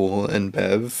school and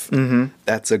Bev. Mm-hmm.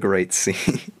 That's a great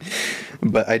scene.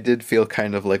 But I did feel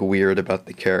kind of like weird about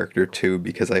the character too,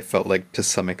 because I felt like to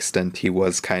some extent he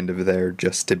was kind of there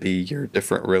just to be your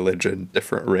different religion,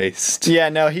 different race. Yeah,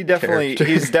 no, he's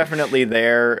character. definitely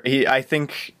there. I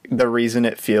think the reason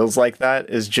it feels like that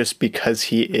is just because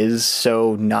he is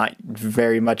so not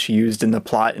very much used in the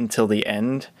plot until the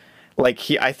end. Like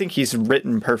I think he's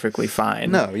written perfectly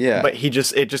fine. No, yeah. But it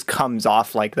just comes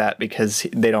off like that because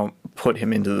they don't put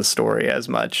him into the story as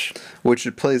much. Which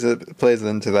it plays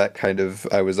into that kind of,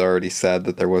 I was already sad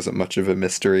that there wasn't much of a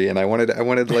mystery, and I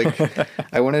wanted like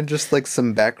I wanted just like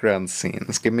some background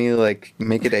scenes. Give me like,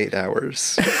 make it 8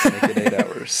 hours. Make it 8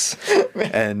 hours.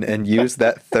 And use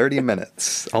that 30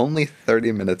 minutes. Only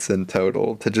 30 minutes in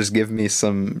total to just give me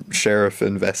some sheriff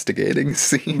investigating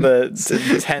scenes.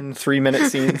 The 10 3-minute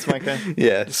scenes, Micah.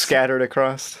 Yes. Scattered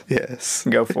across. Yes.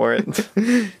 Go for it.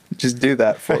 Just do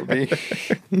that for me.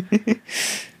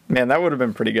 Man, that would have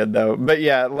been pretty good though. But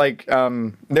yeah, like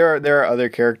there are other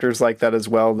characters like that as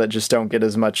well that just don't get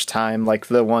as much time, like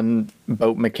the one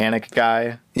boat mechanic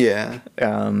guy. Yeah.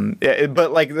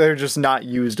 But like they're just not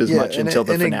used as much until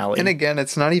the finale. And again,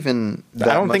 it's not even that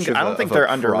I don't much think of a they're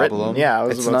underwritten. problem. Yeah, I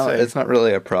was it's about not to say. it's not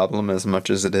really a problem as much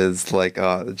as it is like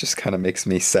it just kind of makes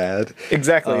me sad.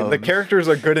 Exactly. The characters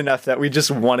are good enough that we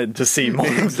just wanted to see more.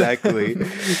 Exactly.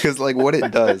 Because like what it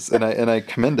does, and I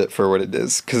commend it for what it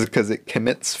is, because it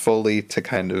commits fully to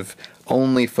kind of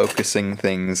only focusing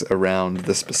things around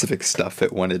the specific stuff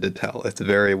it wanted to tell. It's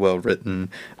very well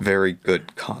written, very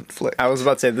good conflict. I was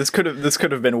about to say this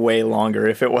could have been way longer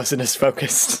if it wasn't as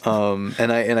focused.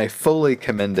 And I fully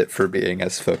commend it for being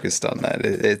as focused on that.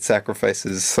 It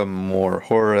sacrifices some more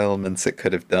horror elements it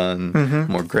could have done,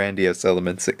 more grandiose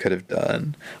elements it could have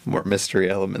done, more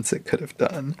mystery elements it could have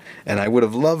done, and I would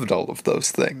have loved all of those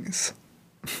things.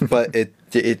 But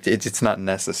it's not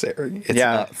necessary. It's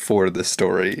not for the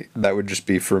story. That would just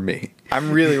be for me.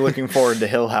 I'm really looking forward to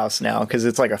Hill House now because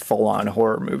it's like a full-on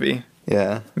horror movie.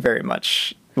 Yeah. Very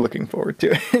much looking forward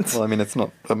to it. Well, I mean, it's not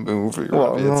a movie,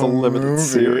 Well, Robbie. It's a limited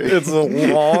series. It's a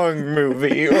long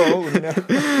movie.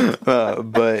 Oh no.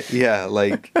 But yeah,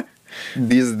 like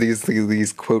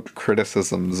these quote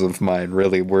criticisms of mine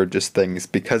really were just things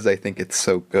because I think it's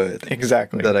so good.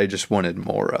 Exactly. That I just wanted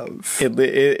more of.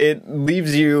 It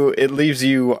leaves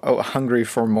you hungry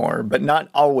for more, but not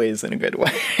always in a good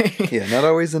way. Yeah, not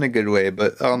always in a good way,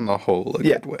 but on the whole a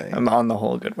good way. On the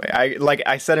whole, a good way.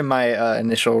 I said in my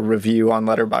initial review on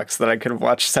Letterboxd that I could have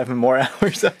watched 7 more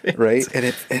hours of it. Right,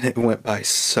 and it went by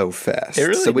so fast. It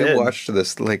really so we did. watched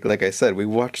this like I said, we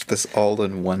watched this all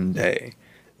in one day.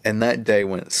 And that day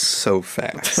went so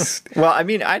fast. Well, I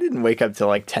mean, I didn't wake up till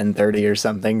like 10:30 or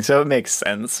something, so it makes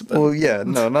sense. But... Well, yeah,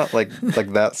 no, not like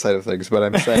that side of things, but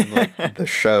I'm saying like the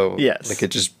show, yes, like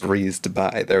it just breezed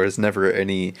by. There was never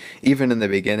any, even in the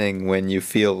beginning when you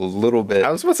feel a little bit. I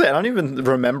was about to say I don't even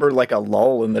remember like a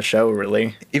lull in the show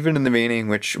really. Even in the beginning,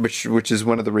 which is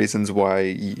one of the reasons why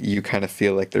you kind of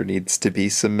feel like there needs to be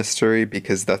some mystery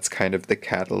because that's kind of the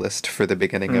catalyst for the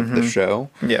beginning of the show.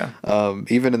 Yeah.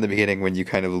 Even in the beginning when you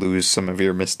kind of lose some of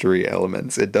your mystery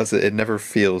elements, it never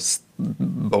feels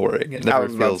boring. It never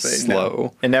feels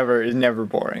slow. No. It's never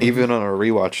boring. Even on a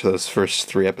rewatch, those first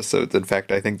 3 episodes. In fact,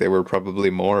 I think they were probably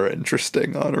more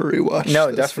interesting on a rewatch. No,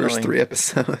 those definitely. First 3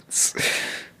 episodes.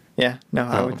 Yeah, no,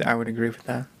 I would agree with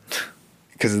that.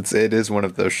 Because it is one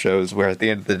of those shows where at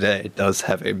the end of the day it does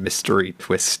have a mystery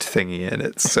twist thingy in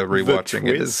it. So rewatching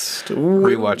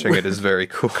it is very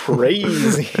cool.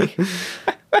 Crazy.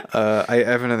 I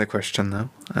have another question though.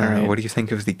 Right. What do you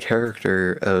think of the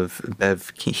character of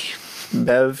Bev Key?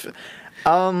 Bev,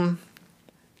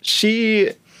 she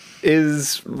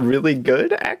is really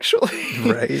good actually.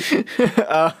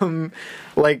 Right.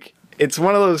 Like it's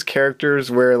one of those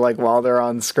characters where like while they're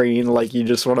on screen, like you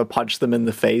just want to punch them in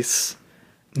the face.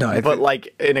 No, but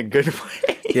like in a good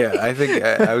way. Yeah, I think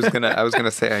I was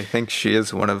gonna say I think she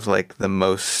is one of like the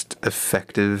most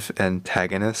effective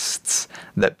antagonists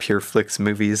that PureFlix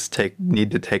movies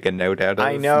need to take a note out of.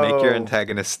 I know. Make your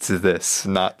antagonists this,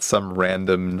 not some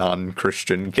random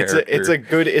non-Christian character.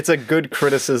 It's a good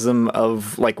criticism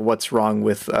of like what's wrong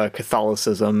with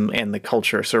Catholicism and the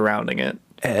culture surrounding it.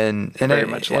 Very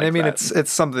much I like mean, that.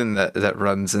 it's something that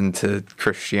runs into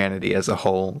Christianity as a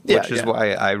whole, Yeah, which is yeah. why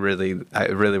it really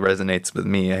resonates with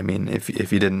me. I mean, if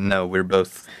you didn't know, we're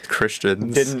both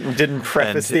Christians. Didn't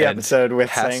preface and- the and episode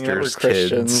with saying that we're pastors'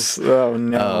 Christians. kids. Oh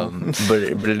no. But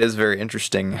it is very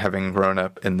interesting, having grown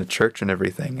up in the church and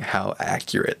everything, how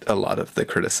accurate a lot of the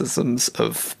criticisms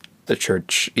of the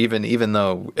church, even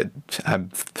though I'm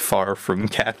far from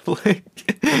Catholic.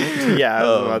 Yeah, I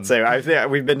was about to say. I think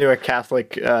we've been to a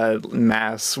Catholic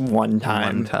mass one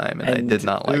time. And I did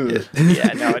not like it.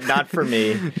 Yeah, no, not for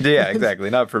me. Yeah, exactly.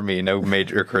 Not for me. No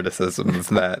major criticism of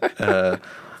that.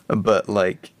 But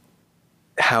like,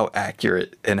 how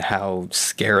accurate and how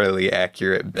scarily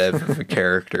accurate Bev of a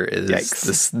character is.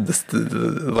 Yikes.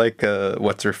 Like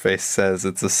what's her face says,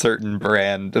 it's a certain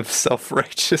brand of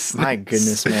self-righteousness. My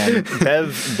goodness, man.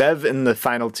 Bev in the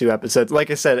final 2 episodes.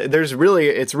 Like I said, it's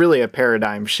really a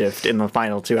paradigm shift in the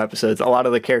final 2 episodes. A lot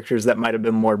of the characters that might have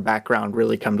been more background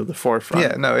really come to the forefront.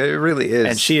 Yeah, no, it really is.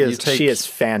 And she is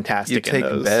fantastic You take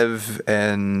in those. Bev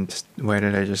and where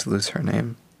did I just lose her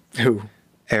name? Who?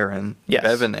 Aaron. Yes.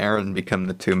 Bev and Aaron become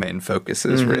the 2 main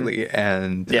focuses, really,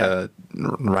 and Yeah.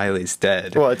 Riley's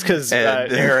dead. Well, it's because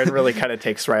And- Aaron really kind of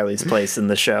takes Riley's place in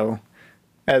the show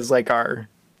as like our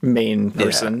main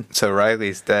person. Yeah. So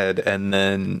Riley's dead, and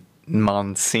then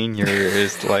Monsignor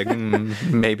is like,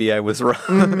 maybe I was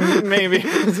wrong. Maybe.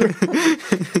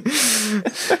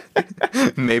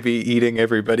 Maybe eating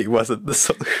everybody wasn't the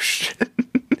solution.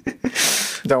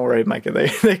 Don't worry, Micah.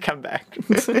 They come back.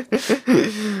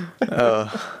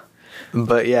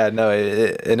 But yeah, no,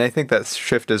 and I think that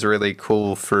shift is really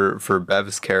cool for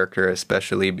Bev's character,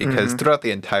 especially because throughout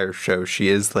the entire show, she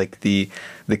is like the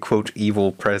quote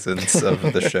evil presence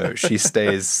of the show. She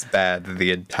stays bad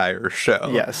the entire show.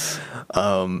 Yes.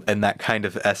 And that kind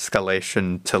of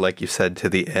escalation to, like you said, to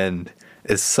the end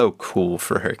is so cool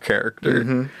for her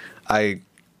character.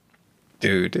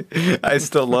 Dude, I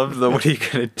still love the what are you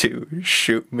gonna do?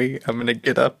 Shoot me? I'm gonna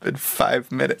get up in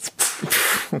 5 minutes.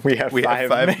 We have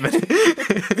 5 minutes.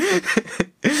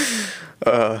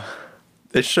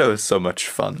 This show is so much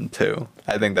fun too.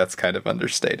 I think that's kind of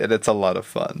understated. It's a lot of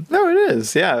fun. No, it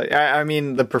is. Yeah. I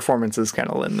mean, the performances kind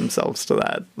of lend themselves to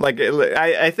that. Like,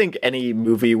 I think any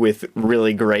movie with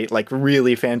really great, like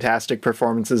really fantastic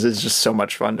performances is just so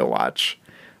much fun to watch.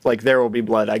 Like, There Will Be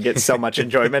Blood, I get so much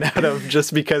enjoyment out of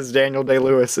just because Daniel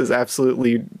Day-Lewis is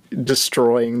absolutely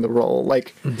destroying the role.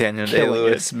 Like, Daniel killing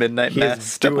Day-Lewis, it. Midnight He is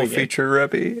Mass, double doing it. feature,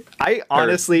 Rebby. I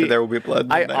honestly, There Will Be Blood.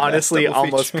 I Midnight Mass, honestly double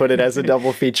almost feature. put it as a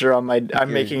double feature on my.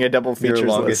 I'm making a double features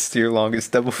list. Your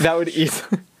longest double feature. That would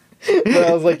easily. But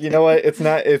I was like, you know what? It's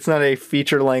not a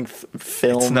feature length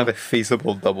film. It's not a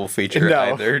feasible double feature No.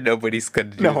 either. Nobody's gonna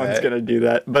do No that. one's gonna do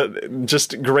that. But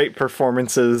just great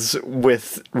performances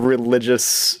with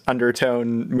religious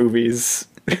undertone movies.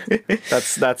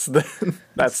 that's the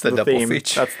double theme.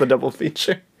 feature. That's the double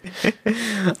feature.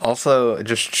 Also,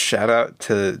 just shout out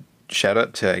to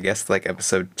I guess like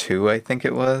episode 2, I think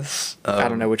it was. I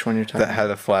don't know which one you're talking That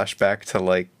had a flashback to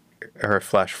like, or a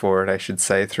flash forward, I should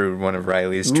say, through one of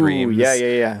Riley's Ooh, dreams.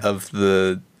 yeah. Of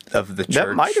the church.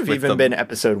 That might have with even the- been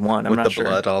episode 1. I'm with not the sure.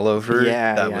 blood all over.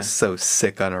 Yeah, that yeah. was so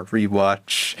sick on a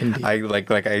rewatch. Indeed.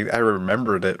 I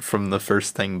remembered it from the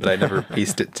first thing, but I never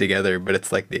pieced it together. But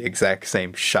it's like the exact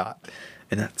same shot,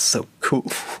 and that's so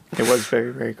cool. It was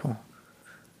very, very cool.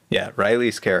 Yeah,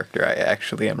 Riley's character, I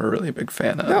actually am a really big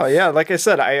fan of. No, yeah, like I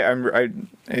said,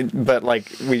 but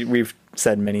like we've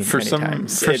said many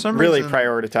times, for it some really reason-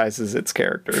 prioritizes its For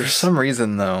characters. some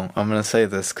reason, though, I'm gonna say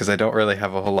this because I don't really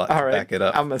have a whole lot All to right, back it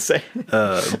up. I'm gonna say.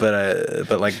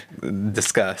 But like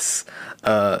discuss.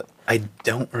 I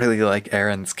don't really like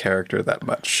Erin's character that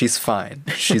much. She's fine.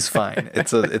 She's fine.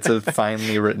 It's a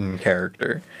finely written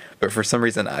character, but for some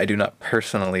reason, I do not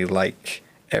personally like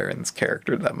Erin's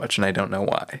character that much, and I don't know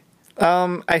why.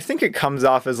 I think it comes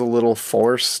off as a little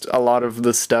forced, a lot of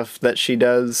the stuff that she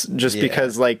does, just Yeah.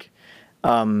 because like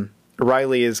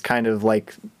Riley is kind of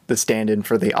like the stand-in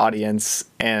for the audience,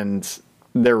 and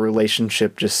their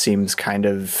relationship just seems kind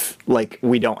of like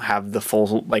we don't have the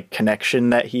full like connection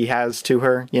that he has to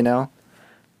her, you know?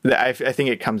 I think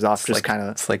it comes off just Like, kind of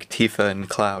it's like Tifa and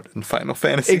Cloud in Final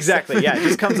Fantasy. exactly, yeah. It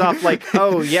just comes off like,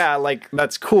 oh yeah, like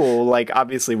that's cool. Like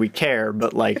obviously we care,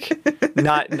 but like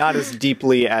not as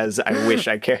deeply as I wish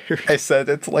I cared. I said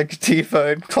it's like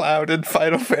Tifa and Cloud in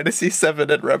Final Fantasy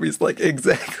VII, and Remy's like,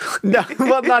 exactly. No,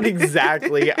 well, not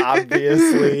exactly,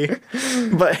 obviously,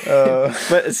 but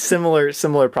a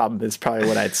similar problem is probably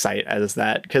what I'd cite as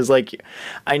that, because like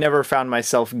I never found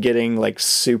myself getting like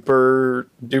super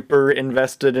duper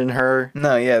invested in her.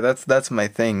 No, yeah, that's my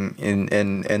thing,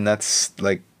 and that's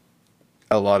like,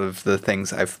 a lot of the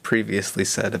things I've previously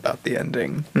said about the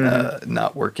ending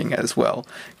not working as well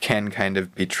can kind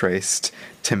of be traced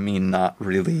to me not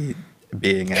really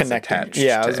being as attached.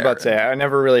 Yeah, I to was about to say, I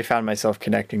never really found myself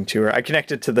connecting to her. I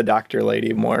connected to the doctor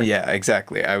lady more. Yeah,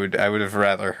 exactly. I would have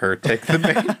rather her take the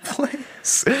main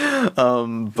place.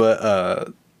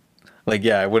 But like,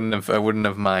 yeah, I wouldn't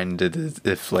have minded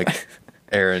if like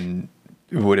Aaron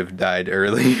would have died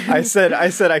early. I said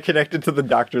I connected to the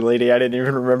doctor lady. I didn't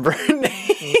even remember her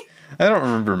name. I don't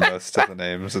remember most of the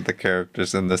names of the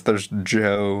characters in this. There's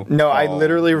Joe. No, Paul, I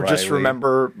literally just Riley.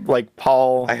 remember like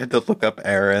Paul I had to look up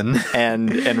Aaron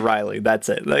and Riley. That's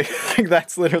it. Like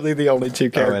that's literally the only two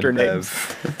character and names.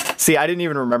 Bev. See, I didn't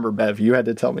even remember Bev. You had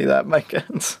to tell me that, Mike.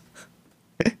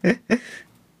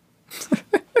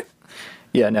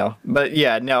 Yeah, no. But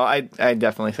yeah, no, I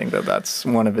definitely think that that's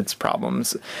one of its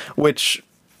problems, which,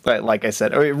 like I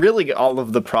said, I mean, really all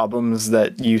of the problems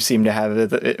that you seem to have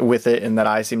with it and that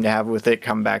I seem to have with it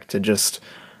come back to just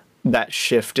that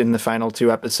shift in the final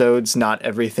two episodes. Not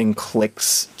everything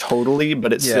clicks totally,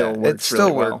 but it still works it still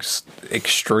really well. works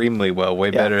extremely well,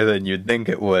 way better than you'd think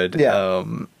it would. Yeah.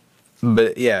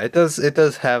 But yeah, it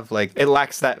does have like It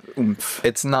lacks that oomph.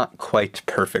 it's not quite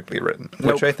perfectly written,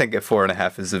 Nope. which I think at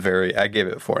 4.5 is I gave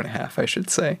it 4.5, I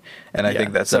should say, and I Yeah,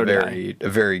 think that's so a did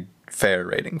very fair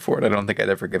rating for it. I don't think I'd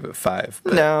ever give it 5.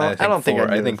 But No, I don't think I'd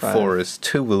give I it think 5. 4 is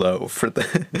too low for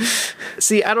the.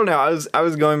 See, I don't know. I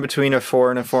was going between a 4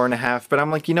 and a 4.5, but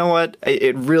I'm like, you know what?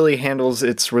 It really handles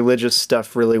its religious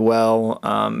stuff really well.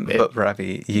 But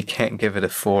Ravi, you can't give it a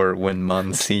 4 when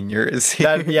Monsignor is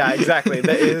here. Yeah, exactly.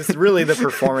 That is really the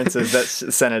performances that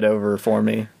sent it over for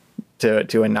me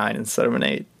to a 9 instead of an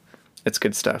 8. It's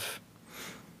good stuff.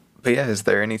 But yeah, is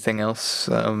there anything else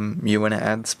you want to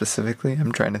add specifically?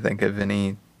 I'm trying to think of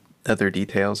any other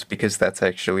details because that's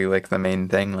actually like the main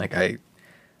thing. Like I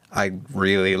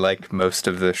really like most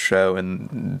of the show,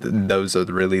 and those are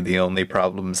really the only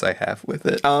problems I have with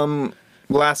it.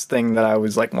 Last thing that I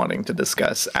was like wanting to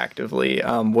discuss actively.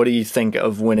 What do you think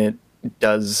of when it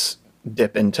does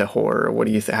dip into horror? What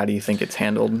do you how do you think it's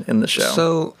handled in the show?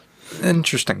 So,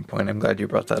 interesting point. I'm glad you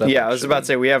brought that up. Yeah, I was about to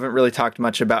say we haven't really talked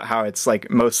much about how it's like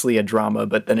mostly a drama,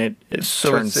 but then it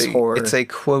turns horror. It's a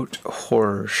quote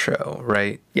horror show,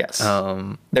 right? Yes.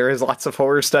 There is lots of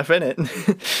horror stuff in it.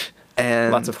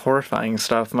 And Lots of horrifying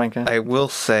stuff, Micah. I will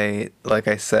say, like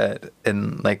I said,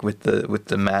 in like with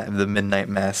the midnight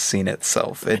mass scene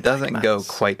itself, it doesn't go Mass.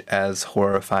 quite as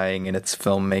horrifying in its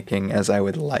filmmaking as I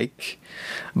would like,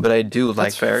 but I do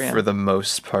like fair, yeah. for the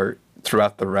most part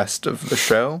throughout the rest of the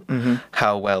show Mm-hmm.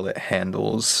 how well it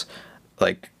handles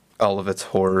like all of its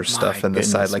horror stuff and the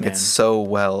side. goodness, Like man. it's so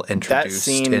well introduced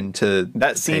scene- into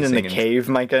that scene in the pacing and- cave,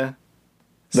 Micah.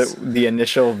 The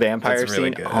initial vampire It's really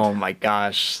scene. good. Oh my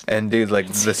gosh. And dude, like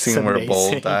the scene where Bull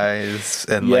amazing. dies,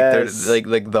 and Yes. like there's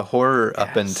like the horror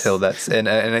up Yes. until that's and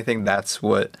I think that's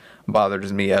what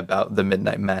bothers me about the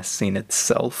midnight mass scene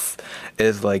itself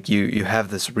is like you have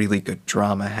this really good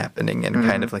drama happening and Mm-hmm.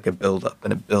 kind of like a build up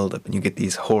and you get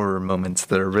these horror moments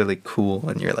that are really cool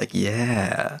and you're like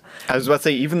yeah I was about to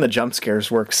say even the jump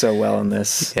scares work so well in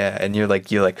this. and you're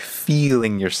like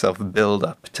feeling yourself build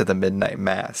up to the midnight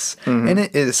mass and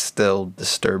it is still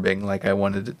disturbing like I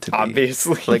wanted it to be.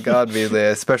 Obviously. Like obviously,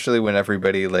 especially when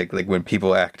everybody like when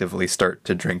people actively start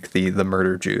to drink the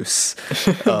murder juice.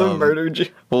 The murder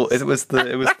Well, it was the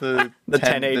The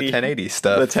 1080 1080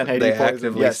 stuff. The 1080 They poison.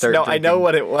 actively Yes. start No, I know drinking-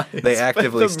 what it was. They but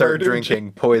actively the start murder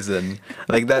drinking poison.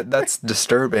 Like that's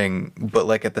disturbing, but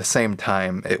like at the same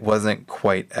time it wasn't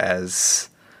quite as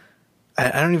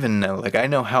I don't even know. Like I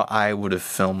know how I would have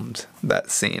filmed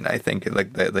that scene. I think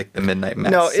like the midnight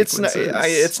mass. No, it's not.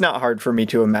 sequences. It's not hard for me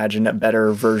to imagine a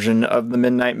better version of the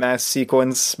Midnight Mass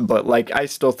sequence, but like I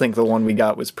still think the one we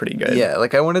got was pretty good. Yeah,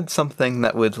 like I wanted something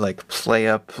that would like play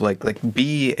up, like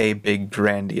be a big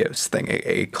grandiose thing,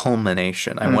 a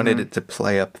culmination. I wanted it to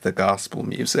play up the gospel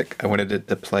music. I wanted it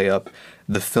to play up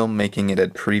the filmmaking it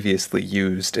had previously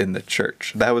used in the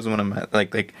church. That was one of my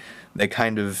like they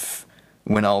kind of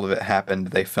when all of it happened,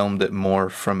 they filmed it more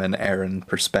from an Aaron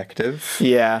perspective.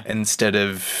 Yeah. Instead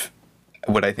of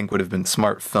what I think would have been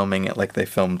smart filming it like they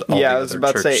filmed all Yeah, the I was other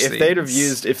about to say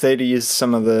church if they'd used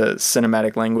some of the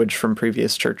cinematic language from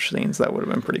previous church scenes, that would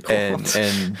have been pretty cool.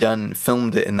 and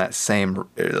filmed it in that same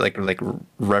like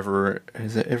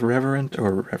is it irreverent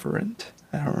or reverent?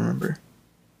 I don't remember.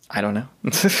 I don't know.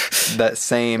 That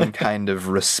same kind of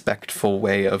respectful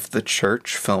way of the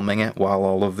church filming it while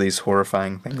all of these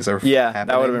horrifying things are Yeah, happening.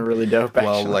 that would have been really dope,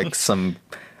 While actually. like some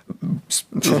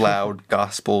loud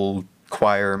gospel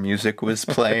choir music was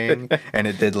playing and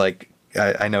it did like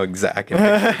I know I can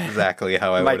picture exactly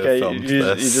how I would Micah, have filmed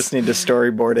this. you just need to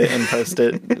storyboard it and post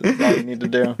it. That's all you need to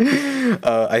do.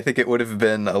 I think it would have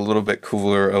been a little bit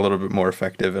cooler, a little bit more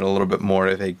effective, and a little bit more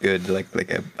of a good,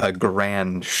 a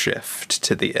grand shift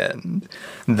to the end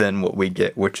than what we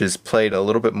get, which is played a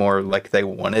little bit more like they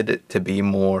wanted it to be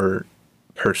more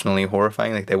personally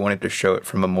horrifying. Like they wanted to show it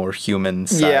from a more human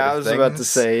side. Yeah, I was about to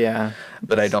say, yeah.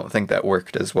 But I don't think that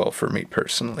worked as well for me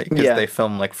personally, because Yeah. they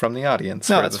film like from the audience,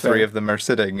 No, where that's the three fair. of them are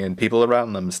sitting and people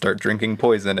around them start drinking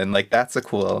poison, and like that's a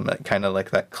cool element, kind of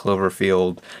like that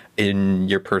Cloverfield in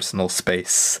your personal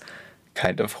space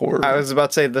kind of horror. I was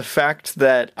about to say the fact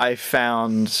that I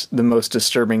found the most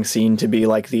disturbing scene to be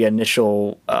like the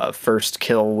initial first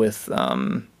kill with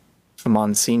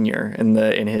Monsignor in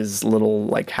his little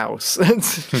like house.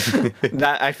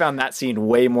 That I found that scene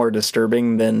way more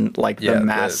disturbing than like the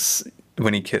mass.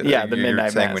 When he killed, Yeah, the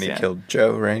Midnight saying Mass, when he yeah. killed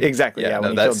Joe, right? Exactly, yeah, no, when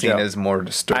he that killed scene Joe. is more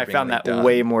disturbing. I found that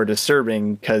way more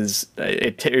disturbing because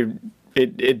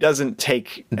it doesn't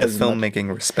take The as much.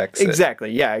 filmmaking respects it.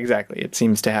 Exactly, yeah, exactly. It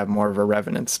seems to have more of a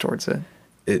reverence towards it.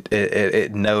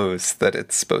 It knows that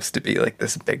it's supposed to be like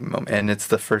this big moment, and it's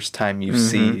the first time you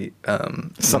see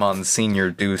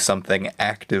Monsignor do something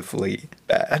actively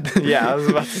bad. Yeah, I was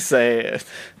about to say,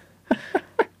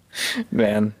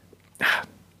 man,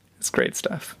 it's great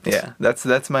stuff. Yeah,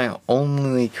 that's my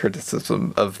only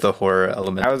criticism of the horror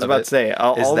element. I was of about it, to say, is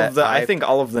all that of the. I think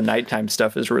all of the nighttime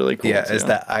stuff is really cool. Yeah, too. is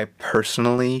that I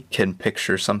personally can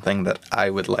picture something that I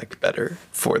would like better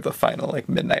for the final like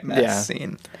Midnight Mass Yeah.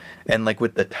 scene. And like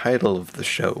with the title of the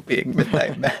show being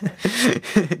Midnight Mass.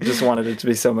 just wanted it to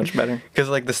be so much better. Because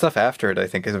like the stuff after it I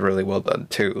think is really well done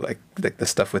too. Like the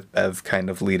stuff with Bev kind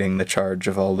of leading the charge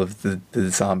of all of the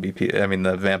zombie people, I mean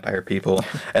the vampire people.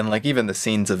 And like even the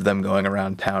scenes of them going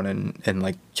around town and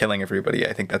like killing everybody,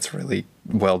 I think that's really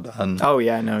well done. Oh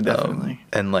yeah, no, definitely.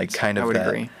 And like kind I of would that,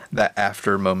 agree. that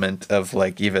after moment of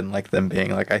like even like them being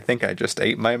like, I think I just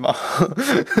ate my mom.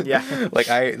 Yeah. Like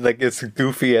as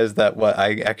goofy as that was,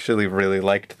 I actually really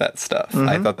liked that stuff.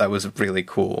 I thought that was really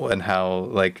cool, and how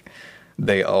like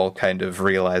they all kind of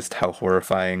realized how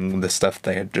horrifying the stuff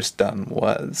they had just done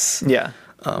was. Yeah.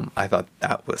 I thought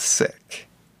that was sick.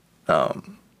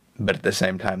 But at the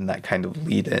same time, that kind of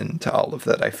lead into all of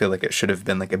that, I feel like it should have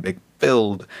been like a big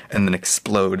build and then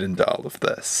explode into all of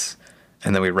this.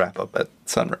 And then we wrap up at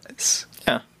sunrise.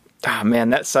 Yeah. Ah, man,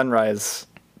 that sunrise.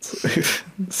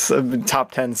 It's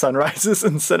top 10 sunrises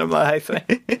in cinema, I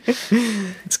think.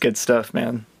 It's good stuff,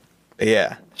 man.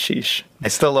 Yeah. Sheesh. I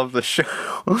still love the show.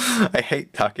 I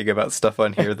hate talking about stuff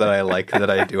on here that I like that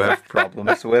I do have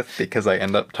problems with, because I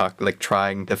end up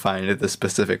trying to find the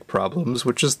specific problems,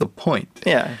 which is the point.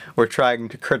 Yeah. We're trying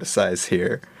to criticize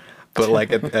here. But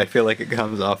like I feel like it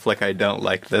comes off like I don't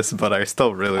like this, but I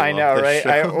still really love I know, this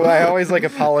right? show. I always like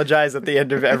apologize at the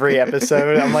end of every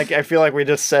episode. I'm like, I feel like we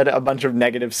just said a bunch of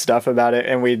negative stuff about it,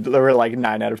 and we were like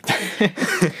 9 out of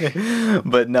 10.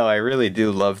 But no, I really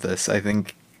do love this. I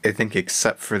think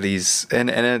except for these, and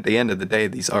at the end of the day,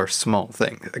 these are small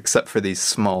things. Except for these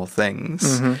small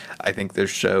things, I think this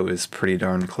show is pretty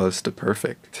darn close to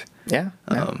perfect. Yeah,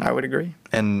 I would agree.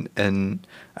 And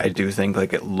I do think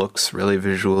like it looks really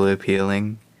visually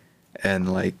appealing,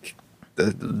 and like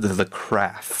the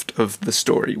craft of the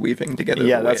story weaving together.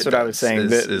 Yeah, the way that's it what I was does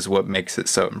saying, is what makes it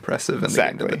so impressive in the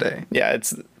end of the day. Yeah,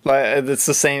 it's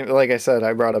the same. Like I said,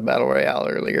 I brought up Battle Royale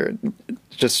earlier. It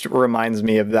just reminds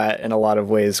me of that in a lot of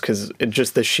ways, because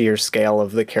just the sheer scale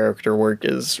of the character work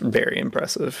is very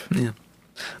impressive. Yeah,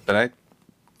 but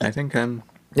I think I'm.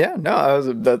 Yeah, no,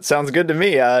 that sounds good to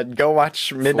me. Go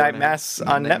watch Midnight Mass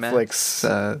on Midnight Netflix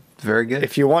Mass, very good.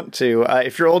 if you want to.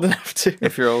 If you're old enough to.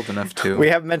 If you're old enough to. We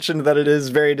have mentioned that it is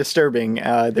very disturbing.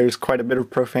 There's quite a bit of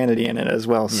profanity in it as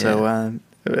well. So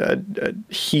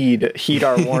heed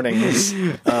our warnings.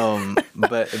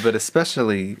 But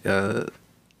especially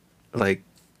like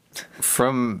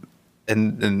from.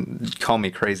 And call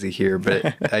me crazy here,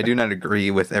 but I do not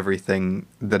agree with everything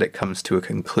that it comes to a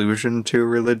conclusion to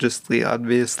religiously,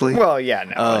 obviously. Well, yeah,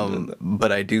 no.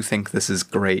 But I do think this is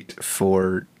great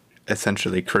for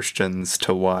essentially Christians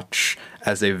to watch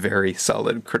as a very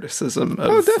solid criticism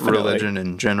of definitely. religion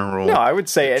in general. No, I would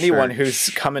say the anyone church. who's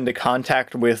come into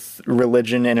contact with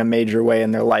religion in a major way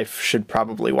in their life should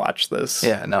probably watch this.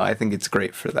 Yeah, no, I think it's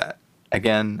great for that.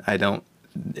 Again, I don't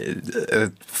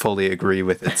fully agree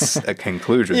with its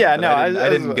conclusion. Yeah, but no, I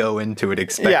didn't go into it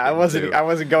expecting. Yeah, I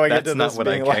wasn't going That's into not this what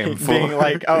being I came like, for. being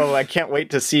like, oh, I can't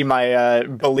wait to see my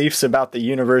beliefs about the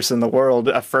universe and the world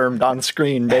affirmed on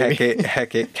screen, baby.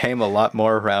 Heck, it came a lot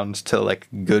more around to like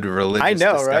good religious I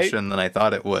know, right? discussion than I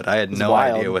thought it would. I had no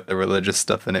wild. idea what the religious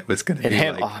stuff in it was going to be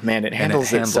like. Oh man, it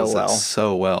handles it so well.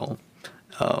 So well.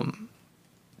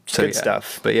 So Good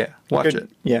stuff. But yeah, watch Good- it.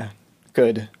 Yeah.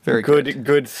 Good. Very good.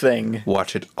 Good thing.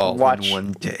 Watch it all Watch in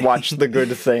one day. Watch the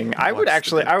good thing. I would Watch the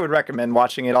actually. good- I would recommend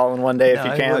watching it all in one day if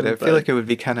you I can. would. I but- feel like it would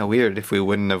be kind of weird if we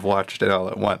wouldn't have watched it all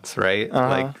at once, right?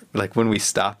 Like when we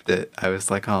stopped it, I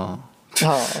was like, oh.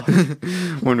 Oh.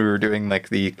 When we were doing like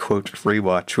the quote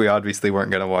rewatch, we obviously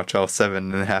weren't gonna watch all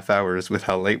 7.5 hours with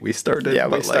how late we started. Yeah,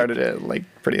 we but, started it like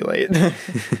pretty late.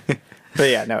 But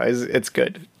yeah, no, it's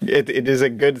good. It is a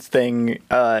good thing,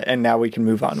 and now we can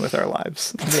move on with our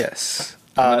lives. Yes.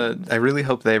 I really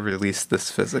hope they release this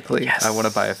physically. Yes. I want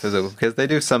to buy a physical because they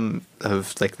do some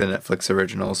of like the Netflix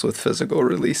originals with physical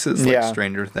releases, like Yeah.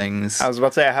 Stranger Things. I was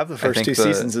about to say I have the first think two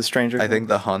seasons of Stranger I Things. think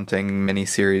the Haunting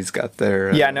miniseries got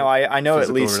their Yeah, no, I know at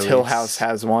physical least Hill release. House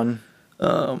has one.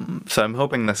 So I'm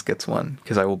hoping this gets one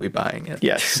because I will be buying it.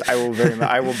 Yes, I will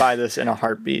I will buy this in a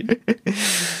heartbeat.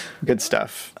 Good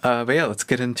stuff. But yeah, let's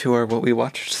get into our what we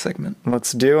watched segment.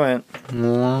 Let's do it.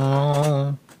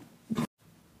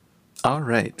 All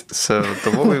right. So the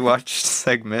what we watched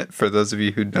segment, for those of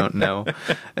you who don't know,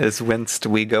 is whence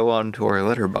we go on to our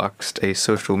Letterboxd, a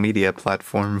social media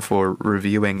platform for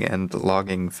reviewing and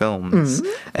logging films,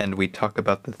 and we talk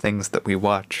about the things that we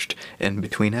watched in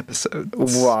between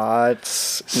episodes. What?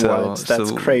 So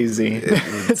That's crazy.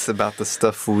 It's about the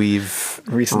stuff we've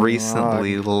Recently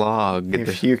recently logged.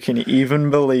 If you can even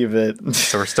believe it.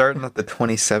 So we're starting at the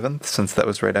 27th, since that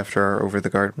was right after our Over the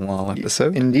Garden Wall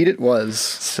episode. Indeed, it was.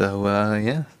 So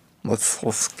yeah,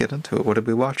 let's get into it. What did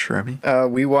we watch, Remy?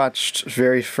 We watched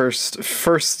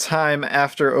first time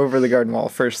after Over the Garden Wall.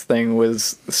 First thing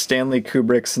was Stanley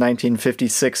Kubrick's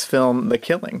 1956 film, The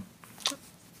Killing.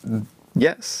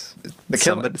 Yes, The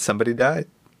Killing. Somebody died.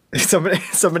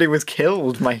 Somebody was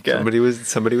killed, Micah.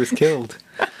 Somebody was killed.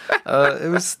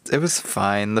 It was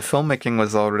fine. The filmmaking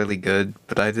was all really good,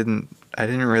 but I didn't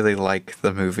really like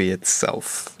the movie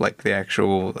itself. Like I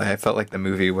felt like the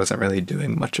movie wasn't really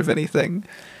doing much of anything.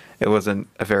 It wasn't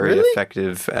very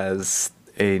effective as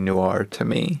a noir to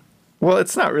me. Well,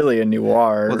 it's not really a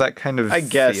noir. Well, that kind of I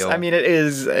guess. feel. I mean, it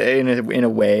is in a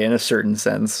way, in a certain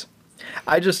sense.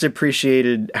 I just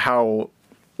appreciated how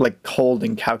like cold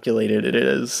and calculated it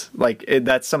is. Like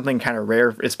that's something kind of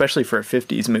rare, especially for a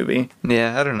 50s movie.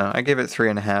 Yeah, I don't know. I gave it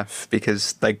 3.5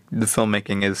 because like the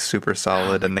filmmaking is super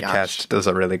solid and the gosh. cast does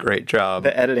a really great job.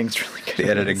 The editing's really good.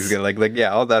 The editing's good. Like yeah,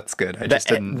 all that's good. I just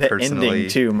didn't the personally. ending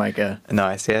too, Micah. No,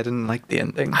 I didn't like the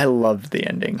ending. I loved the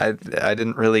ending. I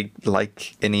didn't really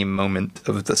like any moment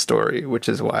of the story, which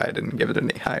is why I didn't give it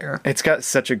any higher. It's got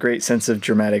such a great sense of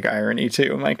dramatic irony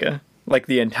too, Micah. Like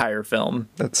the entire film.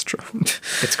 That's true.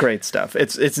 It's great stuff.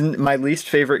 It's my least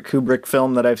favorite Kubrick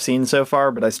film that I've seen so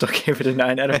far, but I still gave it a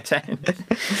 9 out of 10.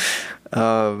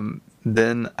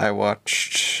 Then I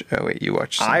watched. Oh wait, you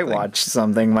watched something. I watched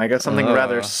something, Micah, something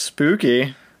rather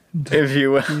spooky, if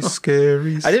you will.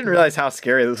 Scary. I didn't realize how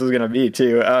scary this was going to be,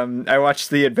 too. I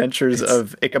watched The Adventures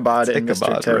of Ichabod and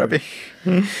Mr. Toad. Robbie.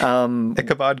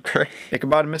 Ichabod Crane.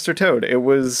 Ichabod and Mr. Toad. It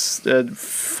was a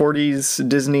 40s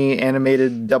Disney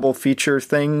animated double feature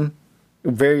thing.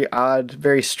 Very odd,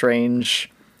 very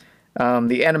strange.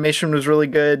 The animation was really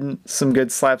good. Some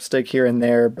good slapstick here and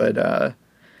there, but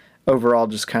overall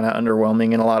just kind of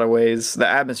underwhelming in a lot of ways. The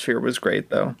atmosphere was great,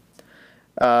 though.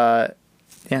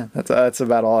 Yeah, that's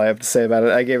about all I have to say about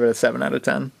it. I gave it a 7 out of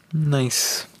 10.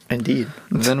 Nice. Indeed.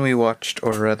 Then we watched,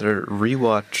 or rather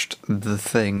rewatched, The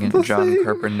Thing, John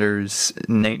Carpenter's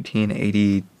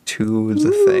 1982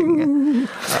 The Thing,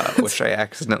 which I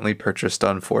accidentally purchased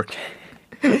on 4K.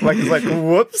 Mike is like,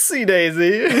 whoopsie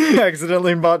daisy.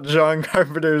 Accidentally bought John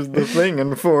Carpenter's The Thing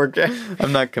in 4K.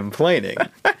 I'm not complaining.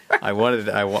 I wanted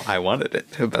it,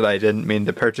 but I didn't mean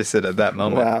to purchase it at that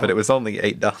moment. Wow. But it was only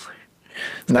 $8.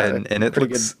 And it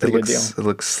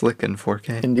looks slick in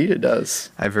 4K. Indeed, it does.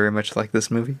 I very much like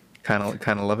this movie. Kind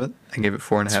of love it. I gave it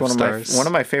 4.5 stars. One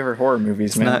of my favorite horror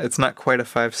movies, man. It's not quite a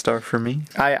 5-star for me.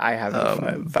 I have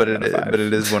a but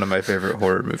it is one of my favorite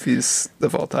horror movies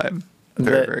of all time.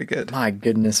 Very good. My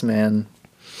goodness, man.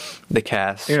 The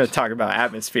cast. You're gonna talk about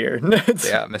atmosphere.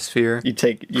 The atmosphere. You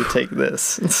take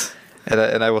this.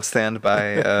 And I will stand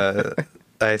by.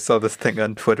 I saw this thing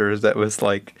on Twitter that was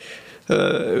like.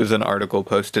 It was an article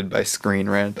posted by Screen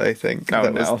Rant, I think.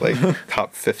 Was like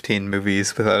top 15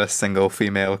 movies without a single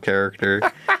female character.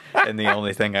 And the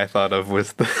only thing I thought of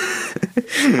was the.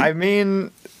 I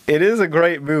mean, it is a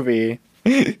great movie.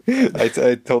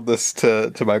 I told this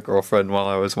to my girlfriend while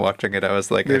I was watching it. I was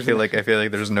like, I feel like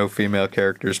there's no female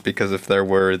characters because if there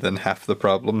were, then half the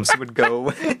problems would go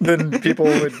away. Then people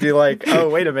would be like, "Oh,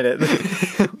 wait a minute."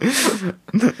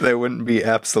 They wouldn't be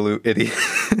absolute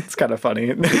idiots. It's kind of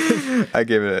funny. I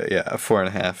gave it a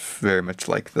 4.5. Very much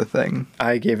like The Thing.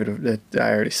 I gave it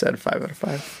I already said 5 out of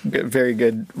 5. Good, very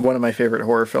good. One of my favorite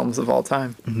horror films of all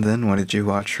time. And then what did you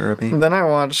watch, Robbie? Then I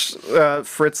watched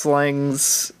Fritz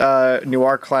Lang's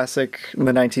noir classic, the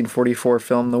 1944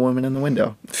 film The Woman in the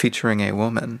Window. Featuring a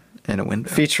woman in a window.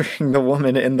 Featuring the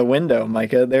woman in the window,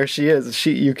 Micah. There she is.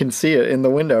 You can see it in the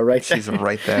window right there. She's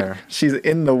right there. She's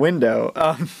in the window.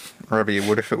 Robbie,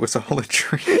 what if it was all a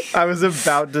dream? I was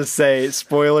about to say,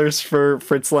 spoilers for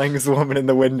Fritz Lang's The Woman in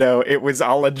the Window. It was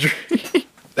all a dream.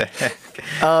 The heck?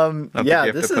 Yeah,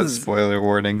 you have to put spoiler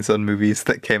warnings on movies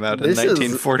that came out in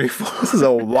 1944. This is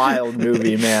a wild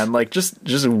movie, man. Like, just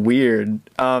weird.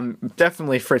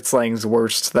 Definitely Fritz Lang's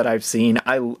worst that I've seen.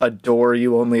 I adore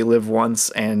You Only Live Once,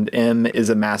 and M is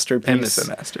a masterpiece. M is a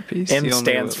masterpiece. M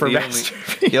stands for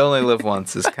masterpiece. You Only Live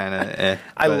Once is kind of eh.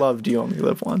 I loved You Only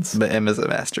Live Once. But M is a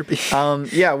masterpiece.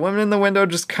 Yeah, Woman in the Window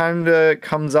just kind of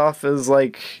comes off as,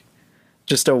 like,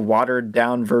 just a watered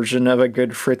down version of a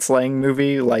good Fritz Lang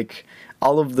movie. Like,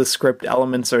 all of the script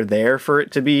elements are there for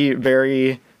it to be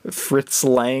very Fritz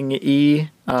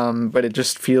Lang-y, but it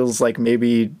just feels like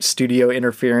maybe studio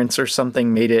interference or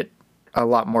something made it a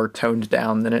lot more toned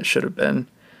down than it should have been.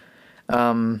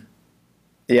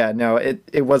 Yeah, no,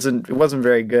 it wasn't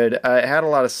very good. It had a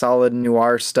lot of solid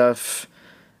noir stuff.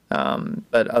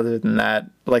 But other than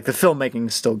that, like, the filmmaking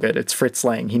is still good. It's Fritz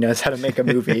Lang. He knows how to make a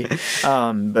movie.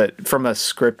 But from a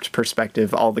script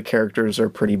perspective, all the characters are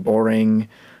pretty boring.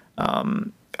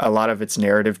 A lot of its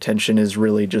narrative tension is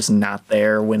really just not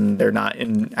there when they're not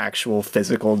in actual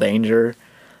physical danger.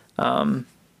 Yeah,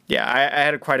 I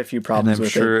had quite a few problems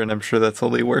with it. And I'm sure that's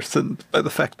only worsened by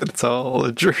the fact that it's all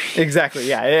a dream. Exactly,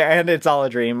 yeah, and it's all a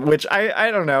dream, which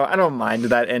I don't know. I don't mind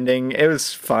that ending. It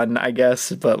was fun, I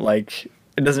guess, but, like,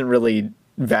 it doesn't really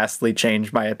vastly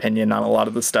change my opinion on a lot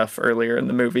of the stuff earlier in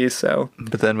the movie, so.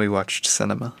 But then we watched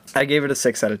cinema. I gave it a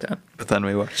 6 out of 10. But then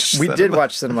we watched We did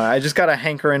watch cinema. I just got a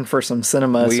hankering for some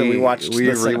cinema, so we watched We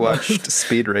the rewatched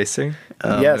Speed Racer.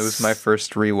 Yes. It was my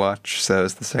first rewatch, so it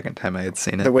was the second time I had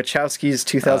seen it. The Wachowskis'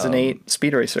 2008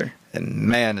 Speed Racer. And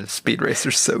man, is Speed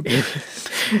Racer so good.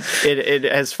 It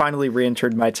has finally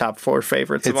re-entered my top 4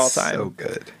 favorites of all time. It's so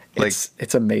good.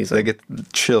 It's amazing. I get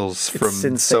chills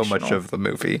from so much of the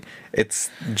movie. It's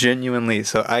genuinely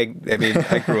so. I mean,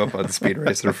 I grew up on Speed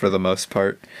Racer for the most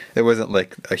part. It wasn't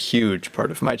like a huge part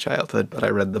of my childhood, but I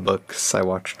read the books. I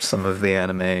watched some of the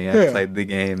anime. I played the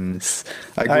games.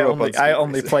 I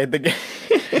only played the game.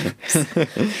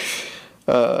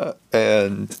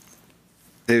 And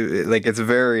it's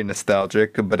very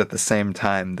nostalgic, but at the same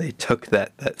time, they took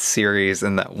that series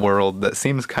and that world that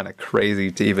seems kind of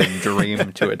crazy to even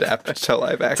dream to adapt to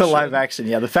live action. To live action,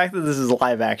 yeah. The fact that this is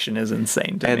live action is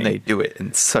insane to me. And they do it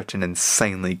in such an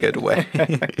insanely good way.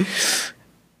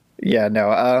 Yeah, no.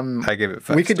 I give it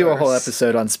 5 We could do a whole stars.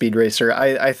 episode on Speed Racer.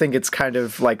 I think it's kind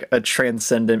of like a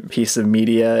transcendent piece of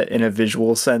media in a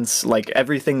visual sense. Like,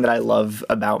 everything that I love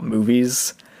about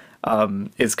movies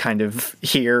is kind of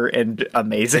here and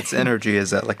amazing. Its energy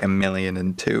is at like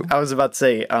 1,000,002. I was about to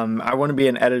say, I want to be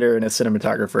an editor and a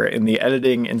cinematographer, and the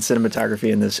editing and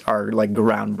cinematography in this are, like,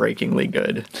 groundbreakingly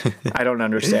good. I don't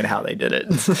understand how they did it.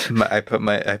 I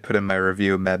put in my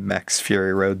review Mad Max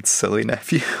Fury Road's silly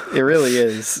nephew. It really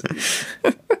is.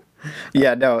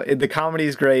 Yeah, no, the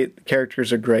comedy's great, the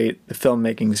characters are great, the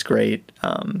filmmaking's great.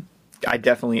 I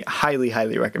definitely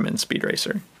highly recommend Speed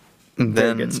Racer.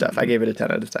 Very good stuff. I gave it a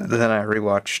 10 out of 10. Then I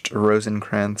rewatched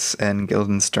Rosencrantz and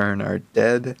Guildenstern Are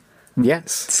Dead.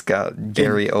 Yes. It's got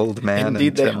Gary Oldman Indeed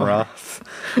and they Tim are. Roth.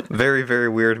 Very, very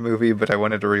weird movie, but I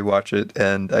wanted to rewatch it,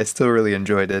 and I still really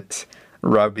enjoyed it.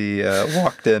 Robbie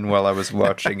walked in while I was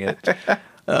watching it.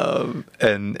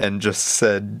 And just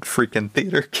said freaking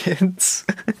theater kids.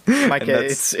 Micah,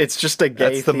 it's just a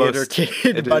gay theater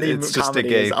kid buddy comedy. It's just a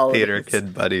gay theater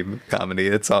kid buddy comedy.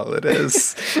 It's all it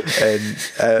is. And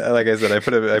like I said,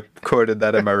 I quoted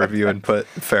that in my review and put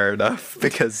fair enough,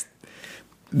 because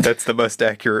that's the most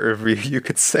accurate review you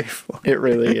could say for it. It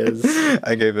really is.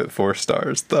 I gave it 4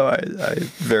 stars, though I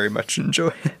very much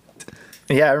enjoy it.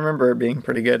 Yeah, I remember it being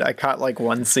pretty good. I caught like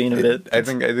one scene of it. I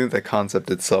think the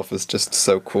concept itself is just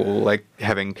so cool. Like,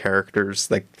 having characters,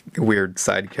 like weird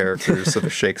side characters of a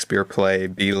Shakespeare play,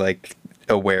 be like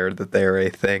aware that they're a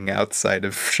thing outside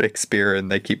of Shakespeare,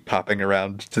 and they keep popping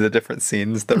around to the different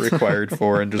scenes they're required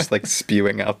for, and just like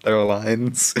spewing out their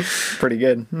lines. Pretty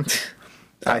good,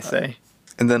 I say.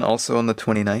 And then also on the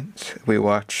 29th, we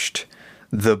watched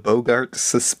the Bogart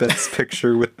suspense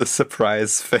picture with the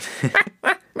surprise finish.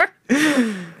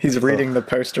 He's reading the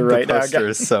poster right now. The poster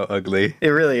is so ugly. It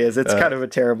really is. It's kind of a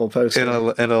terrible poster. In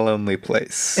a lonely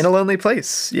place. In a lonely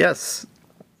place, yes.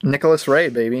 Nicholas Ray,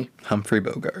 baby. Humphrey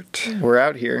Bogart. We're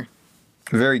out here.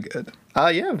 Very good.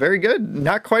 Yeah, very good.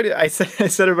 Not quite. I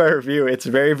said in my review, it's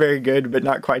very, very good, but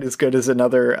not quite as good as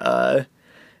another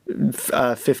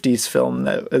 50s film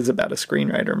that is about a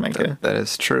screenwriter, Micah. That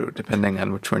is true, depending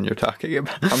on which one you're talking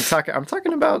about. I'm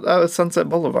talking about Sunset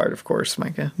Boulevard, of course,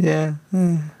 Micah. Yeah,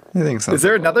 I think so. Is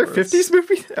there another 50s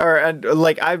movie? Or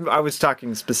like I was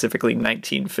talking specifically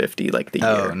 1950, like the year.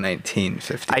 Oh,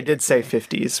 1950. I did say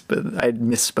 50s, but I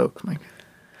misspoke, Micah.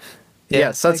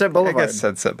 Yeah, Sunset Boulevard. I guess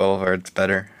Sunset Boulevard's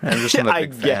better. I'm just not a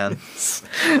big fan.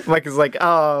 Mike is like,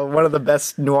 oh, one of the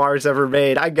best noirs ever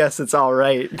made. I guess it's all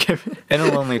right. In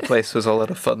a Lonely Place was a lot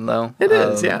of fun, though. It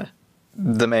is, yeah.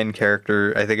 The main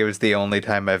character, I think it was the only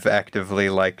time I've actively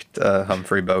liked a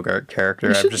Humphrey Bogart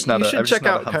character. I'm just not a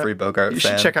Humphrey Bogart fan. You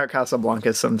should check out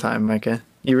Casablanca sometime, Micah.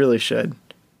 You really should.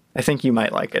 I think you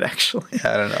might like it, actually.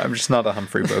 Yeah, I don't know. I'm just not a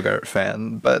Humphrey Bogart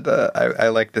fan, but I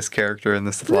liked this character in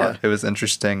this a lot. It was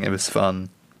interesting. It was fun.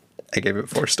 I gave it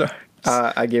 4 stars.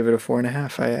 I gave it a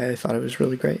 4.5. I thought it was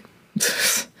really great.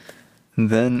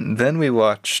 Then we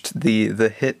watched the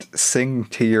hit "Sing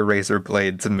to Your Razor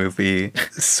Blades" movie,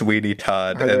 Sweeney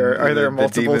Todd, are there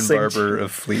multiple the Demon Barber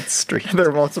of Fleet Street. Are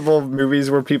there multiple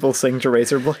movies where people sing to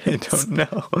razor blades? I don't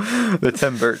know. The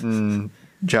Tim Burton,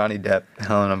 Johnny Depp,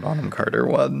 Helena Bonham Carter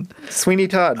one. Sweeney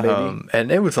Todd, baby.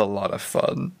 And it was a lot of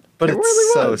fun. But it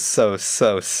it's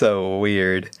really so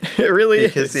weird. It really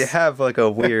because is. you have like a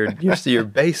weird... your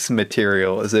base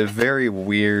material is a very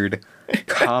weird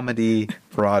comedy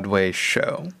Broadway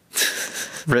show.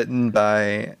 Written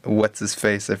by,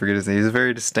 what's-his-face? I forget his name. He's a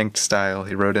very distinct style.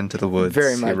 He wrote Into the Woods.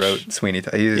 Very much. He wrote Sweeney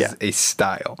Todd. He's a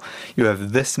style. You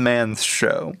have this man's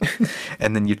show,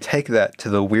 and then you take that to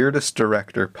the weirdest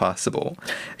director possible.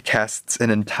 Casts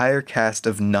an entire cast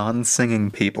of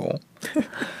non-singing people.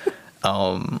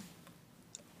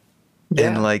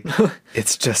 And like,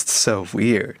 it's just so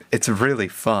weird. It's really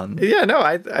fun. Yeah, no,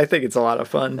 I think it's a lot of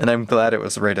fun. And I'm glad it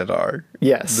was rated R.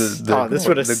 Yes. This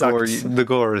would have sucked. The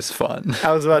gore is fun.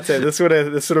 I was about to say this would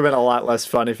have been a lot less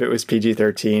fun if it was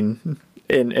PG-13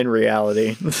 in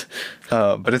reality.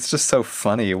 But it's just so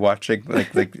funny watching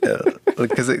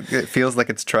because it feels like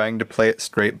it's trying to play it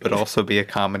straight but also be a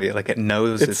comedy. Like it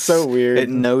knows it's so weird. It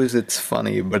knows it's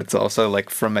funny, but it's also like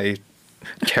from a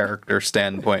character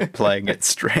standpoint playing it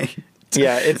straight.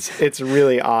 Yeah, it's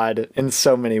really odd in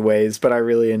so many ways, but I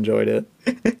really enjoyed it.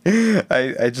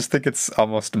 I just think it's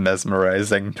almost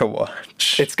mesmerizing to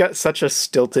watch. It's got such a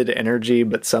stilted energy,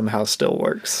 but somehow still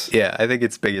works. Yeah, I think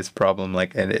its biggest problem,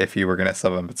 like, and if you were going to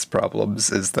sum up its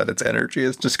problems, is that its energy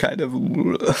is just kind of...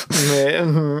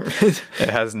 It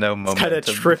has no momentum.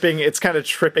 It's kind of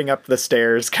tripping up the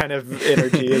stairs kind of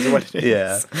energy is what it is.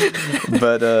 Yeah.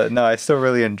 But no, I still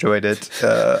really enjoyed it.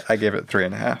 I gave it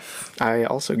 3.5. I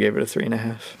also gave it a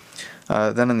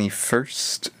 3.5. Then on the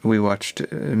first, we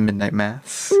watched Midnight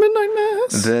Mass. Midnight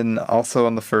Mass. Then also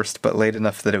on the first, but late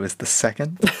enough that it was the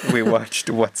second, we watched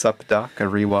What's Up, Doc, a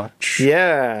rewatch.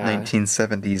 Yeah.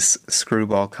 1970s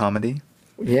screwball comedy.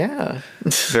 Yeah.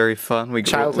 Very fun.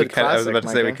 Childhood classic, I was about to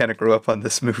say we kind of grew up on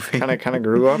this movie. Kind of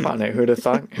grew up on it. Who'd have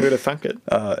thunk it?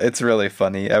 It's really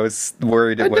funny. I was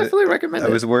worried I definitely recommend it.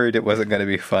 I was worried it wasn't going to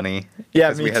be funny. Yeah,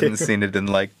 because we hadn't seen it in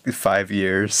like 5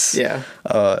 years. Yeah.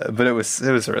 But it was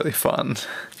really fun.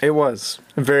 It was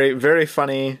very, very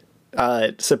funny.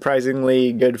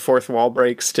 Surprisingly good fourth wall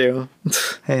breaks too.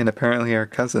 Hey, and apparently our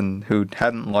cousin who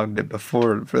hadn't logged it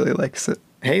before really likes it.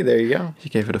 Hey, there you go. He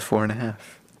gave it a 4.5.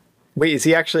 Wait, is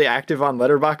he actually active on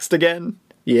Letterboxd again?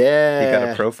 Yeah. He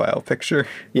got a profile picture.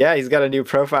 Yeah, he's got a new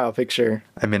profile picture.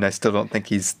 I mean, I still don't think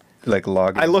he's like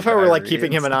logged. I love how we're like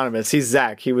keeping him anonymous. He's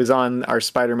Zach. He was on our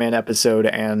Spider-Man episode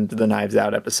and the Knives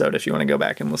Out episode if you want to go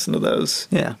back and listen to those.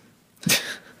 Yeah.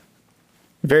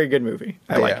 Very good movie.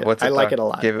 I like it. I like it a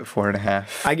lot. Give it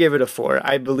 4.5. I give it a 4.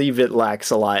 I believe it lacks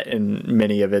a lot in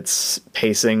many of its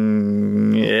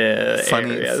pacing areas.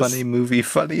 Funny movie is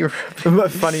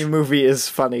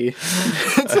funny.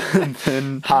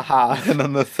 And haha. And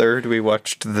on the third, we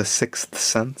watched The Sixth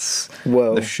Sense.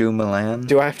 Whoa. The Shyamalan.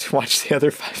 Do I have to watch the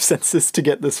other 5 senses to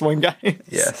get this one, guys?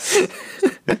 Yes.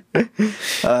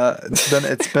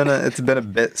 It's been a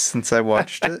bit since I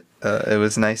watched it. It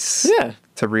was nice. Yeah.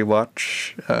 To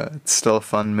rewatch. It's still a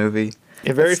fun movie.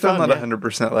 Yeah, very it's still fun, not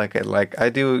 100% like it. Like I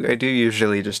do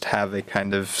usually just have a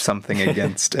kind of something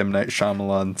against M. Night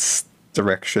Shyamalan's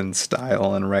direction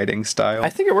style and writing style.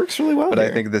 I think it works really well. But here.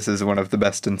 I think this is one of the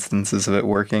best instances of it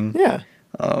working. Yeah.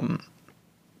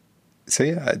 So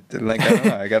yeah, I don't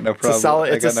know. I got no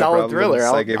problem. It's a solid thriller.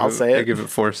 I'll say it. I give it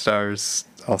 4 stars.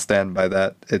 I'll stand by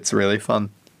that. It's really fun.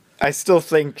 I still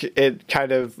think it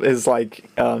kind of is like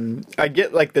I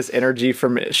get like this energy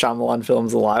from Shyamalan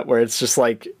films a lot, where it's just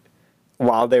like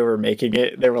while they were making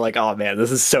it, they were like, "Oh man,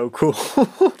 this is so cool."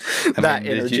 That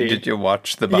energy. Did you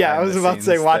watch the behind Yeah, I was about to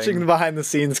say thing? watching the behind the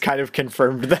scenes kind of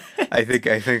confirmed that. I think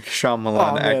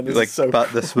Shyamalan Oh, man, this like is so thought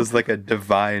cool. this was like a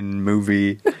divine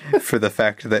movie for the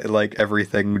fact that like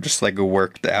everything just like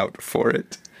worked out for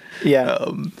it. Yeah.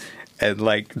 And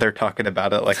like they're talking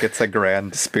about it like it's a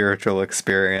grand spiritual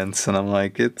experience, and I'm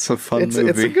like, it's a fun movie.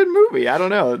 It's a good movie. I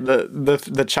don't know.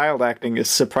 The child acting is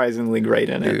surprisingly great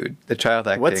in it. Dude, the child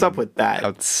acting. What's up with that?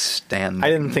 Outstanding.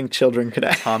 I didn't think children could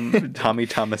act. Tommy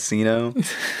Tomasino,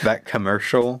 that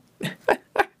commercial,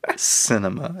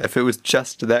 cinema. If it was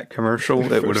just that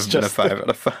commercial, it would have been a 5 out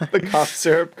of 5. The cough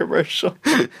syrup commercial.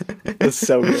 It's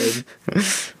so good.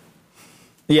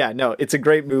 Yeah, no, it's a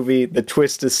great movie. The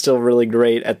twist is still really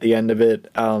great at the end of it.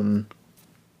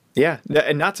 Yeah,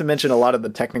 and not to mention a lot of the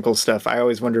technical stuff. I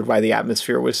always wondered why the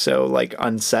atmosphere was so like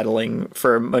unsettling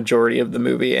for a majority of the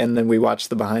movie, and then we watched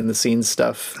the behind the scenes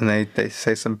stuff. And they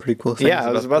say some pretty cool things. Yeah,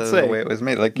 I was about to say the way it was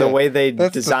made, like the way they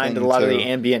that's the designed a thing, lot of too. the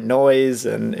ambient noise,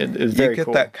 and it was very You get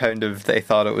cool. that kind of, they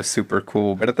thought it was super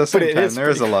cool, but at the same it time, is there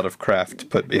is a pretty lot of craft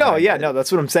put behind No, yeah, it. no,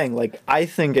 that's what I'm saying. Like, I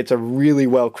think it's a really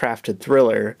well crafted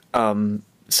thriller.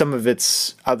 Some of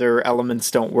its other elements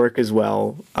don't work as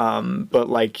well, but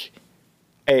like,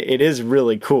 it is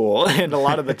really cool, and a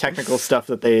lot of the technical stuff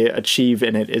that they achieve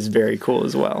in it is very cool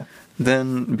as well.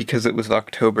 Then, because it was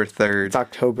October 3rd, It's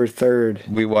October 3rd.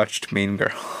 we watched Mean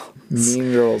Girls.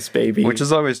 Mean Girls, baby. Which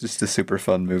is always just a super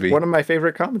fun movie. one of my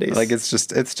favorite comedies. Like, it's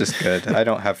just good. I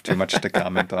don't have too much to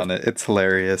comment on it. It's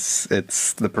hilarious.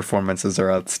 The performances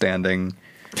are outstanding.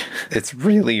 It's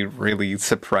really, really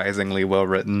surprisingly well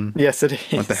written. Yes, it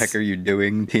is. What the heck are you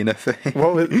doing, Tina Fey?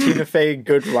 What was Tina Fey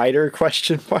good writer?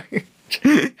 Question mark.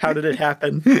 How did it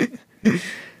happen?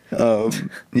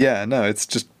 Yeah, no, it's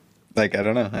just, like, I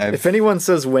don't know. If anyone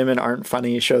says women aren't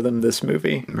funny, show them this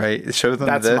movie. Right? Show them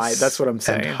That's this. what I'm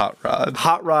saying. And Hot Rod.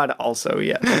 Hot Rod also,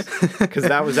 yes. Because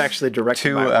that was actually directed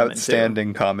Two by a woman, too.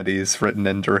 outstanding comedies written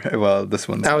and well, this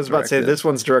one's I was about to say, this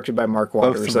one's directed by Mark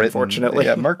Waters, written. unfortunately.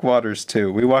 Yeah, Mark Waters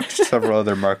too. We watched several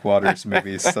other Mark Waters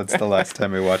movies since the last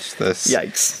time we watched this.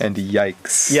 Yikes. And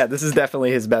yikes. Yeah, this is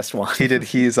definitely his best one. He did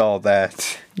He's All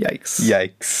That. Yikes.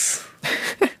 Yikes.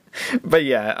 But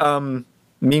yeah,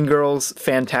 Mean Girls,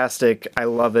 fantastic. I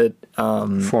love it.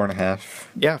 4.5.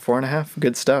 Yeah, 4.5.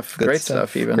 Good stuff. Good Great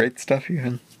stuff, even. Great stuff,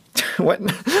 even. What?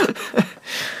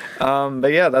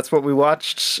 But yeah, that's what we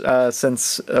watched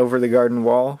since Over the Garden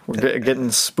Wall. We're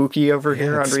getting spooky over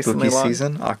here on It's Recently spooky Long.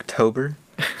 season, October.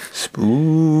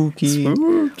 Spooky.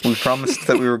 We promised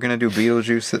that we were going to do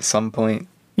Beetlejuice at some point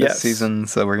this Yes. season,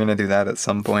 so we're going to do that at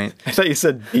some point. I thought you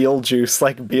said Beetlejuice,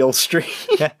 like Beale Street.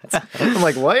 I'm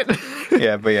like, what?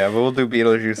 Yeah, but yeah, we'll do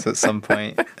Beetlejuice at some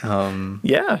point.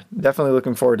 Yeah, definitely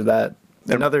looking forward to that.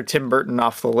 Another Tim Burton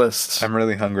off the list. I'm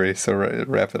really hungry, so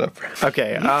wrap it up.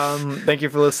 Okay, thank you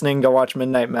for listening. Go watch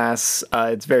Midnight Mass.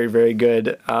 It's very, very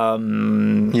good.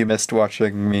 You missed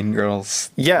watching Mean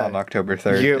Girls Yeah. on October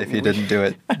 3rd. If you didn't do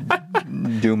it,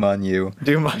 doom on you.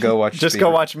 Go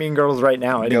watch Mean Girls right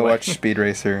now. Anyway. Go watch Speed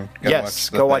Racer.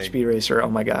 Go watch Speed Racer. Oh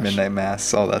my gosh. Midnight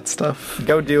Mass, all that stuff.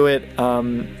 Go do it.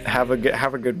 Have a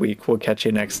good week. We'll catch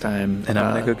you next time. And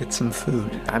I'm gonna go get some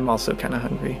food. I'm also kind of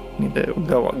hungry. Need to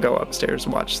go upstairs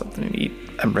and watch something and eat.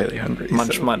 I'm really hungry.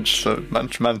 Munch. So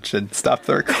munch and stop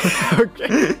the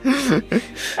recording.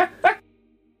 Okay.